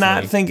powerfully. I am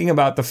not thinking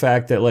about the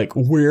fact that, like,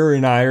 we're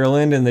in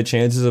Ireland and the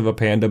chances of a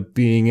panda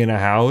being in a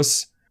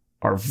house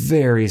are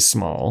very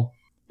small.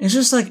 It's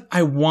just like,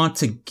 I want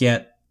to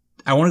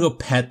go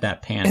pet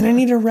that panda. And I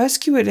need to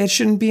rescue it. It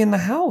shouldn't be in the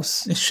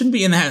house. It shouldn't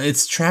be in the house.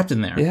 It's trapped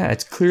in there. Yeah,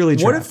 it's clearly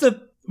trapped.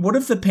 What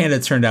if the panda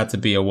turned out to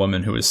be a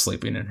woman who was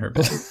sleeping in her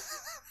bed?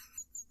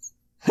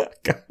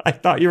 I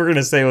thought you were going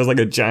to say it was like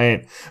a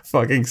giant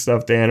fucking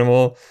stuffed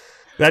animal.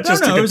 That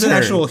just took a it was turn. an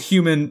actual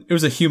human. It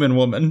was a human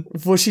woman.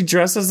 Was she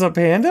dressed as a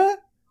panda?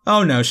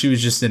 Oh no, she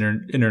was just in her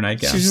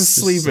nightgown. She was just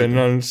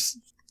sleeping.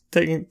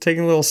 Taking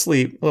a little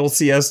sleep, a little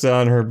siesta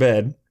on her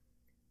bed.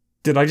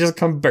 Did I just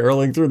come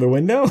barreling through the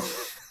window?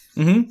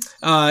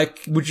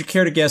 Would you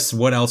care to guess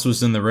what else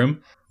was in the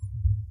room?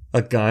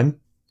 A gun?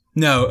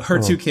 No, her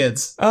two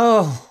kids.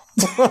 Oh,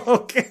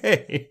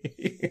 okay.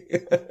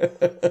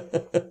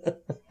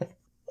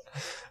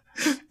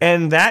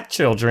 And that,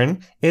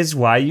 children, is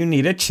why you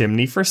need a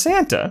chimney for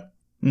Santa.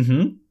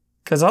 Mm-hmm.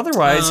 Because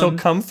otherwise he'll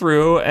come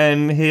through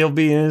and he'll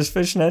be in his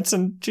fishnets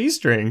and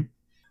G-string.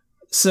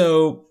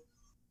 So,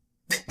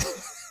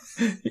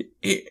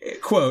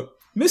 quote,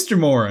 Mr.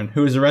 Moran,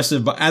 who was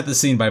arrested at the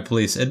scene by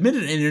police,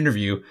 admitted in an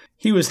interview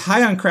he was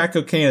high on crack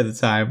cocaine at the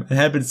time and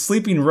had been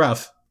sleeping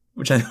rough,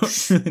 which I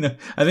don't really know.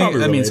 I think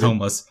that means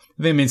homeless.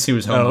 I think it means he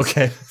was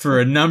homeless for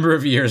a number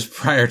of years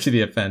prior to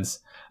the offense.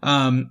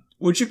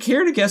 Would you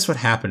care to guess what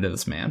happened to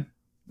this man?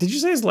 Did you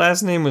say his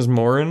last name was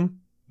Moran?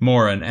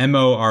 Moran,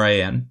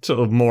 M-O-R-A-N.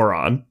 So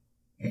moron.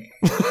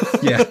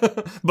 Yeah.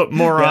 But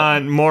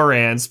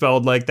Moran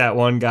spelled like that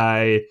one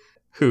guy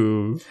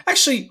who...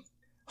 Actually,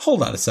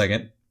 hold on a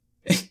second.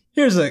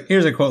 Here's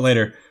a quote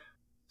later.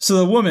 So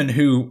the woman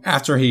who,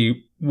 after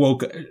she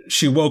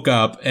woke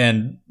up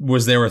and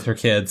was there with her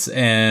kids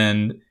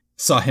and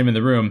saw him in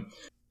the room,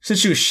 said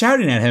she was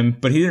shouting at him,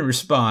 but he didn't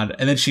respond.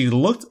 And then she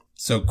looked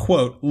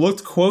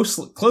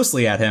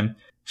closely at him.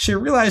 She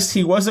realized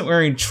he wasn't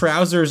wearing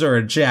trousers or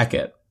a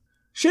jacket.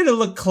 She had to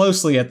look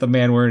closely at the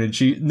man wearing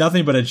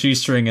nothing but a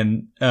G-string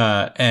and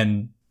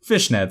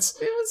fishnets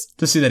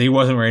to see that he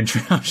wasn't wearing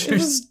trousers. It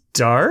was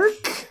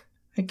dark?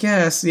 I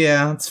guess,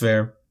 yeah, that's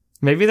fair.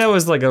 Maybe that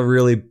was like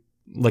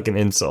an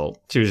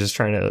insult. She was just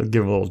trying to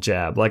give a little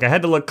jab. Like, I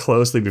had to look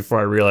closely before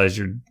I realized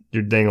your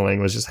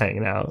dingling was just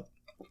hanging out.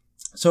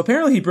 So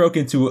apparently he broke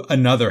into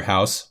another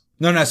house.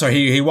 No, sorry.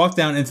 He walked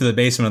down into the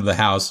basement of the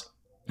house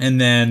and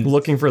then...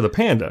 looking for the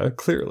panda,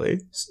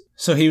 clearly.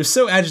 So he was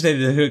so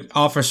agitated that he took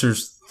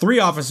three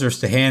officers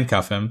to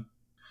handcuff him.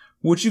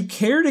 Would you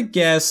care to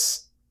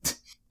guess...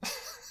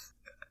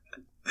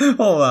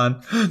 Hold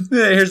on.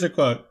 Here's a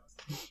quote.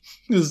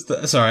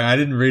 Sorry, I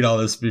didn't read all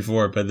this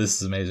before, but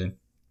this is amazing.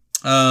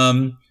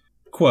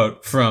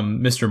 Quote from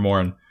Mr.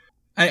 Morin.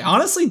 I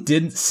honestly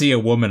didn't see a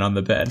woman on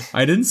the bed.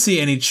 I didn't see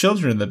any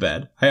children in the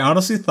bed. I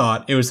honestly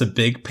thought it was a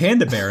big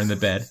panda bear in the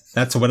bed.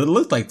 That's what it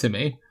looked like to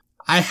me.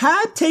 I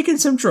had taken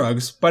some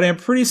drugs, but I'm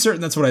pretty certain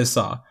that's what I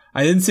saw.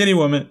 I didn't see any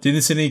woman,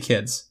 didn't see any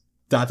kids. ...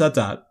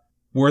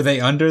 Were they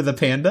under the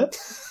panda?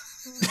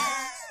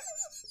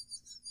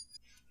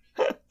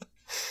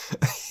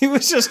 He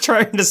was just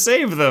trying to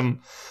save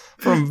them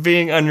from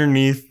being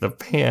underneath the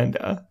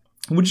panda.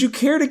 Would you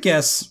care to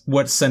guess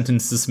what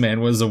sentence this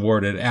man was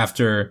awarded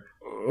after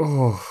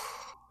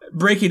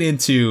breaking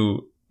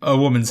into a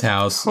woman's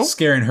house,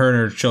 scaring her and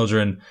her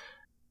children,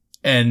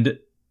 and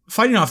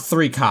fighting off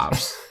 3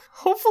 cops?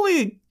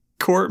 Hopefully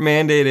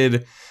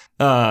court-mandated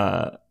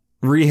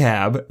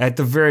rehab at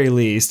the very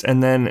least,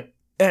 and then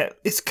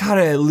it's got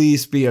to at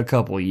least be a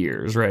couple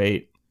years,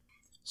 right?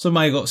 So,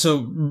 Michael,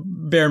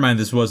 bear in mind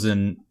this was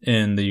in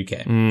the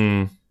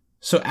UK.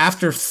 So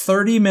after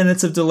 30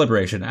 minutes of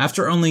deliberation,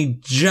 after only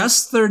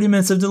just 30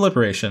 minutes of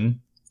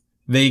deliberation,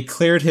 they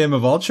cleared him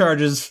of all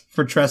charges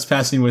for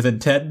trespassing with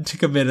intent to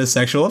commit a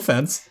sexual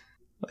offense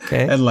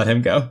and let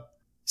him go.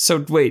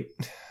 So, wait,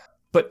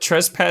 but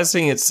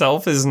trespassing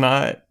itself is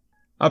not...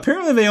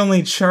 Apparently, they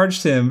only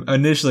charged him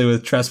initially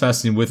with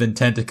trespassing with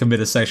intent to commit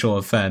a sexual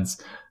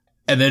offense,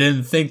 and they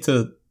didn't think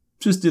to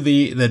just do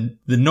the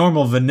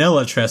normal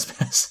vanilla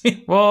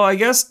trespassing. Well, I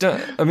guess,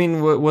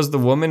 was the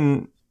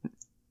woman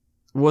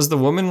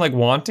like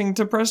wanting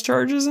to press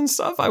charges and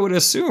stuff? I would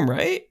assume,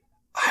 right?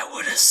 I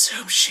would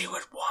assume she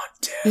would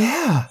want to.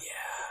 Yeah.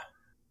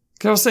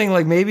 Because I was saying,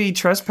 like, maybe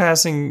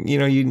trespassing,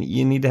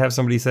 you need to have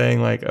somebody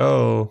saying, like,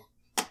 oh,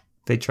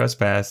 they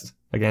trespassed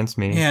against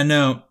me. Yeah,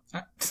 no.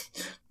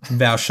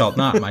 Thou shalt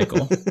not,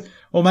 Michael.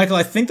 Well, Michael,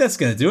 I think that's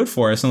going to do it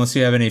for us, unless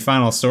you have any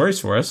final stories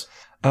for us.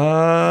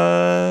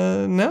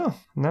 No,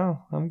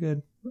 I'm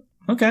good.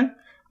 Okay.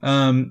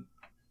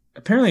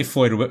 Apparently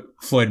Floyd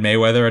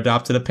Mayweather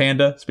adopted a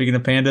panda, speaking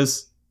of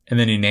pandas, and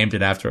then he named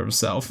it after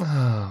himself.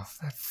 Oh,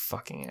 that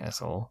fucking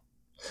asshole.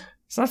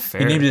 It's not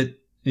fair. He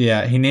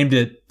named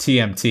it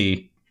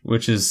TMT,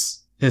 which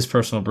is his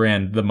personal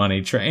brand, The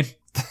Money Train.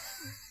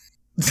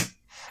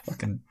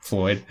 Fucking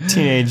Floyd.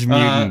 Teenage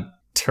Mutant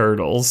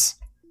Turtles.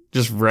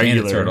 Just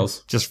regular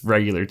turtles. Just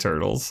regular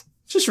turtles.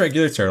 Just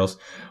regular turtles.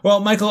 Well,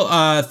 Michael,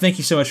 thank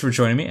you so much for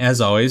joining me, as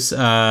always.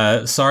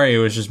 Sorry it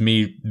was just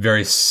me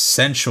very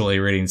sensually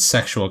reading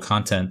sexual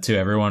content to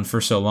everyone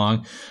for so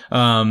long.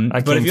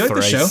 But if you like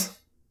the show...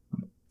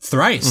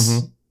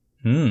 Thrice?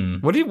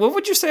 Mm-hmm. What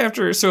would you say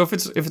after... So if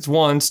it's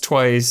once,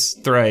 twice,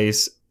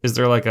 thrice, is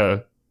there like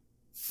a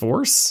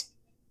force?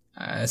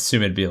 I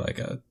assume it'd be like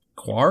a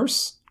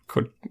quarce?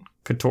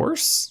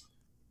 Catorce?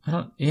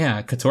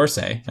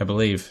 Catorce, I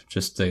believe,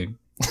 just to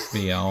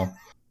be all...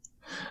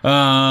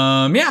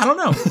 I don't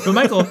know. But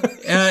Michael,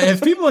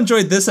 if people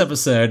enjoyed this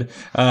episode,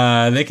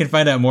 they can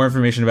find out more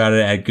information about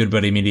it at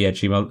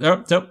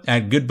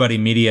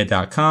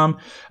goodbuddymedia@goodbuddymedia.com.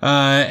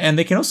 And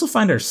they can also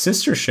find our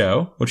sister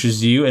show, which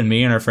is you and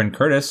me and our friend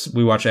Curtis.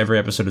 We watch every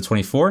episode of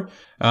 24.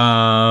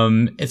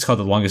 It's called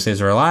The Longest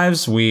Days of Our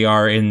Lives. We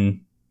are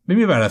in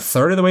maybe about a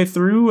third of the way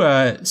through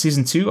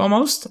season 2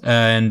 almost.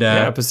 And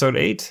episode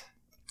 8.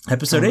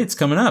 Episode 8's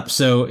coming up.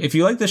 So if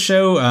you like the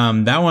show,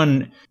 that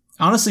one,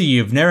 honestly,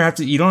 you don't have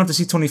to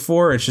see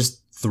 24. It's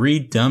just 3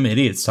 dumb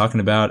idiots talking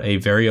about a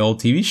very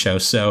old TV show.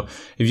 So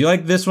if you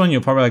like this one,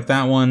 you'll probably like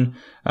that one.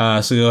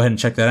 So go ahead and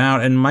check that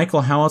out. And Michael,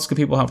 how else can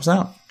people help us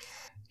out?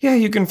 Yeah,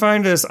 you can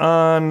find us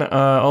on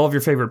all of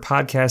your favorite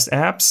podcast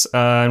apps.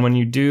 And when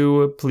you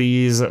do,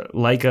 please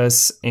like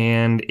us.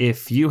 And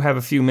if you have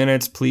a few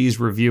minutes, please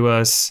review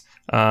us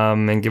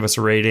and give us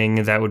a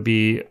rating. That would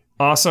be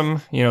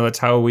awesome. That's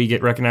how we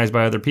get recognized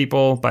by other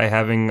people, by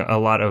having a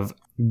lot of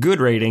good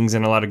ratings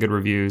and a lot of good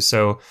reviews.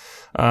 So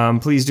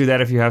please do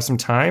that if you have some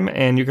time.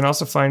 And you can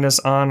also find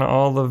us on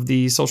all of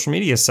the social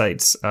media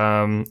sites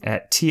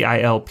at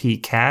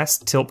TILPcast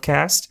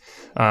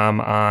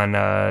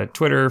on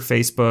Twitter,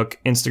 Facebook,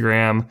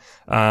 Instagram.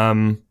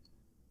 I'm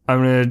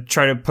going to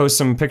try to post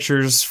some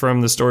pictures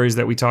from the stories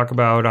that we talk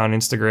about on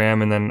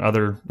Instagram, and then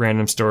other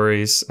random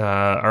stories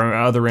or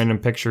other random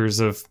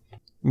pictures of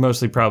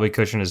mostly probably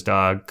Cush and his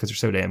dog because they're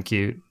so damn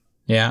cute.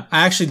 Yeah,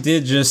 I actually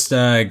did just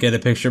get a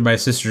picture. My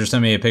sister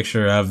sent me a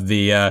picture of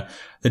the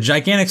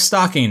gigantic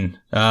stocking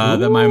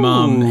that my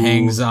mom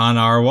hangs on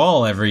our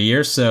wall every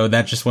year. So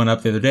that just went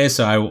up the other day.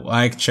 So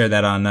I can share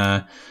that on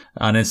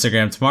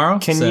Instagram tomorrow.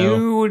 Can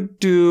you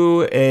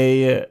do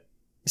a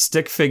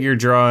stick figure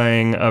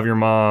drawing of your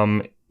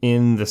mom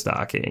in the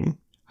stocking?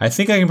 I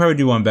think I can probably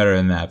do one better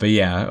than that, but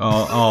yeah,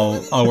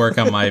 I'll work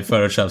on my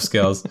Photoshop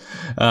skills.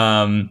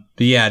 But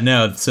yeah,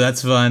 no, so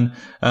that's fun.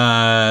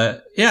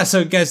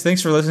 So guys,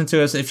 thanks for listening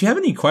to us. If you have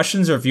any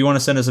questions, or if you want to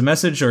send us a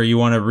message, or you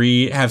want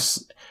to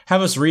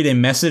have us read a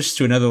message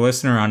to another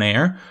listener on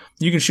air,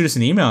 you can shoot us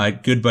an email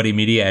at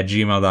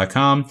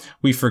goodbuddymedia@gmail.com.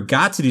 We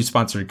forgot to do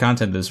sponsored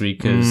content this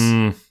week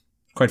because,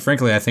 quite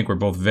frankly, I think we're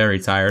both very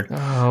tired.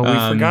 Oh, we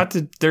forgot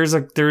to. There's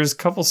a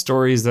couple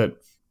stories that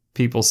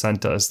people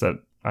sent us that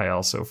I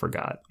also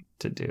forgot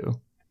to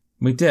do.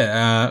 We did.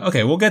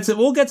 Okay, we'll get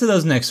to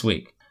those next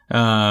week.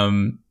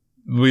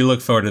 We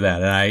look forward to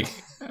that. And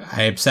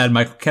I am sad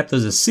Michael kept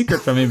those a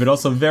secret from me, but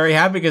also very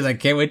happy because I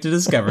can't wait to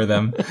discover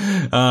them.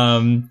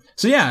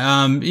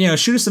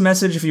 Shoot us a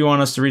message if you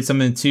want us to read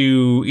something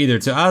either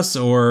to us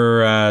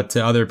or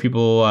to other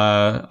people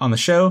on the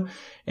show.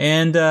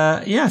 And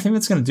I think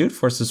that's going to do it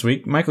for us this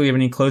week. Michael, you have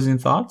any closing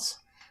thoughts?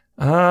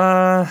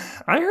 I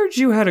heard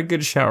you had a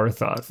good shower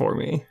thought for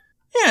me.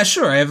 Yeah,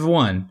 sure. I have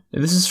one.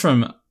 This is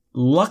from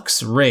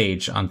Lux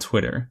Rage on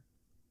Twitter.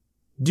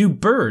 Do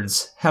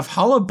birds have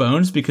hollow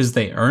bones because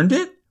they earned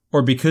it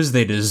or because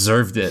they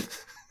deserved it?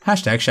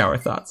 #shower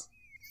thoughts.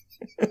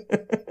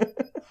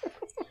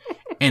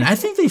 And I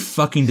think they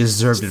fucking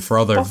deserved it for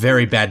all their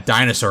very bad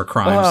dinosaur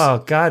crimes.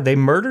 Oh, God. They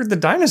murdered the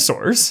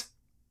dinosaurs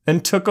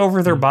and took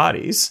over their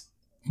bodies.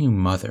 You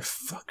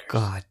motherfucker.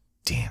 God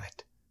damn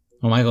it.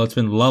 Well, Michael, it's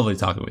been lovely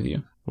talking with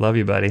you. Love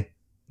you, buddy.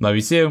 Love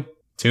you too.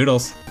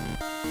 Toodles.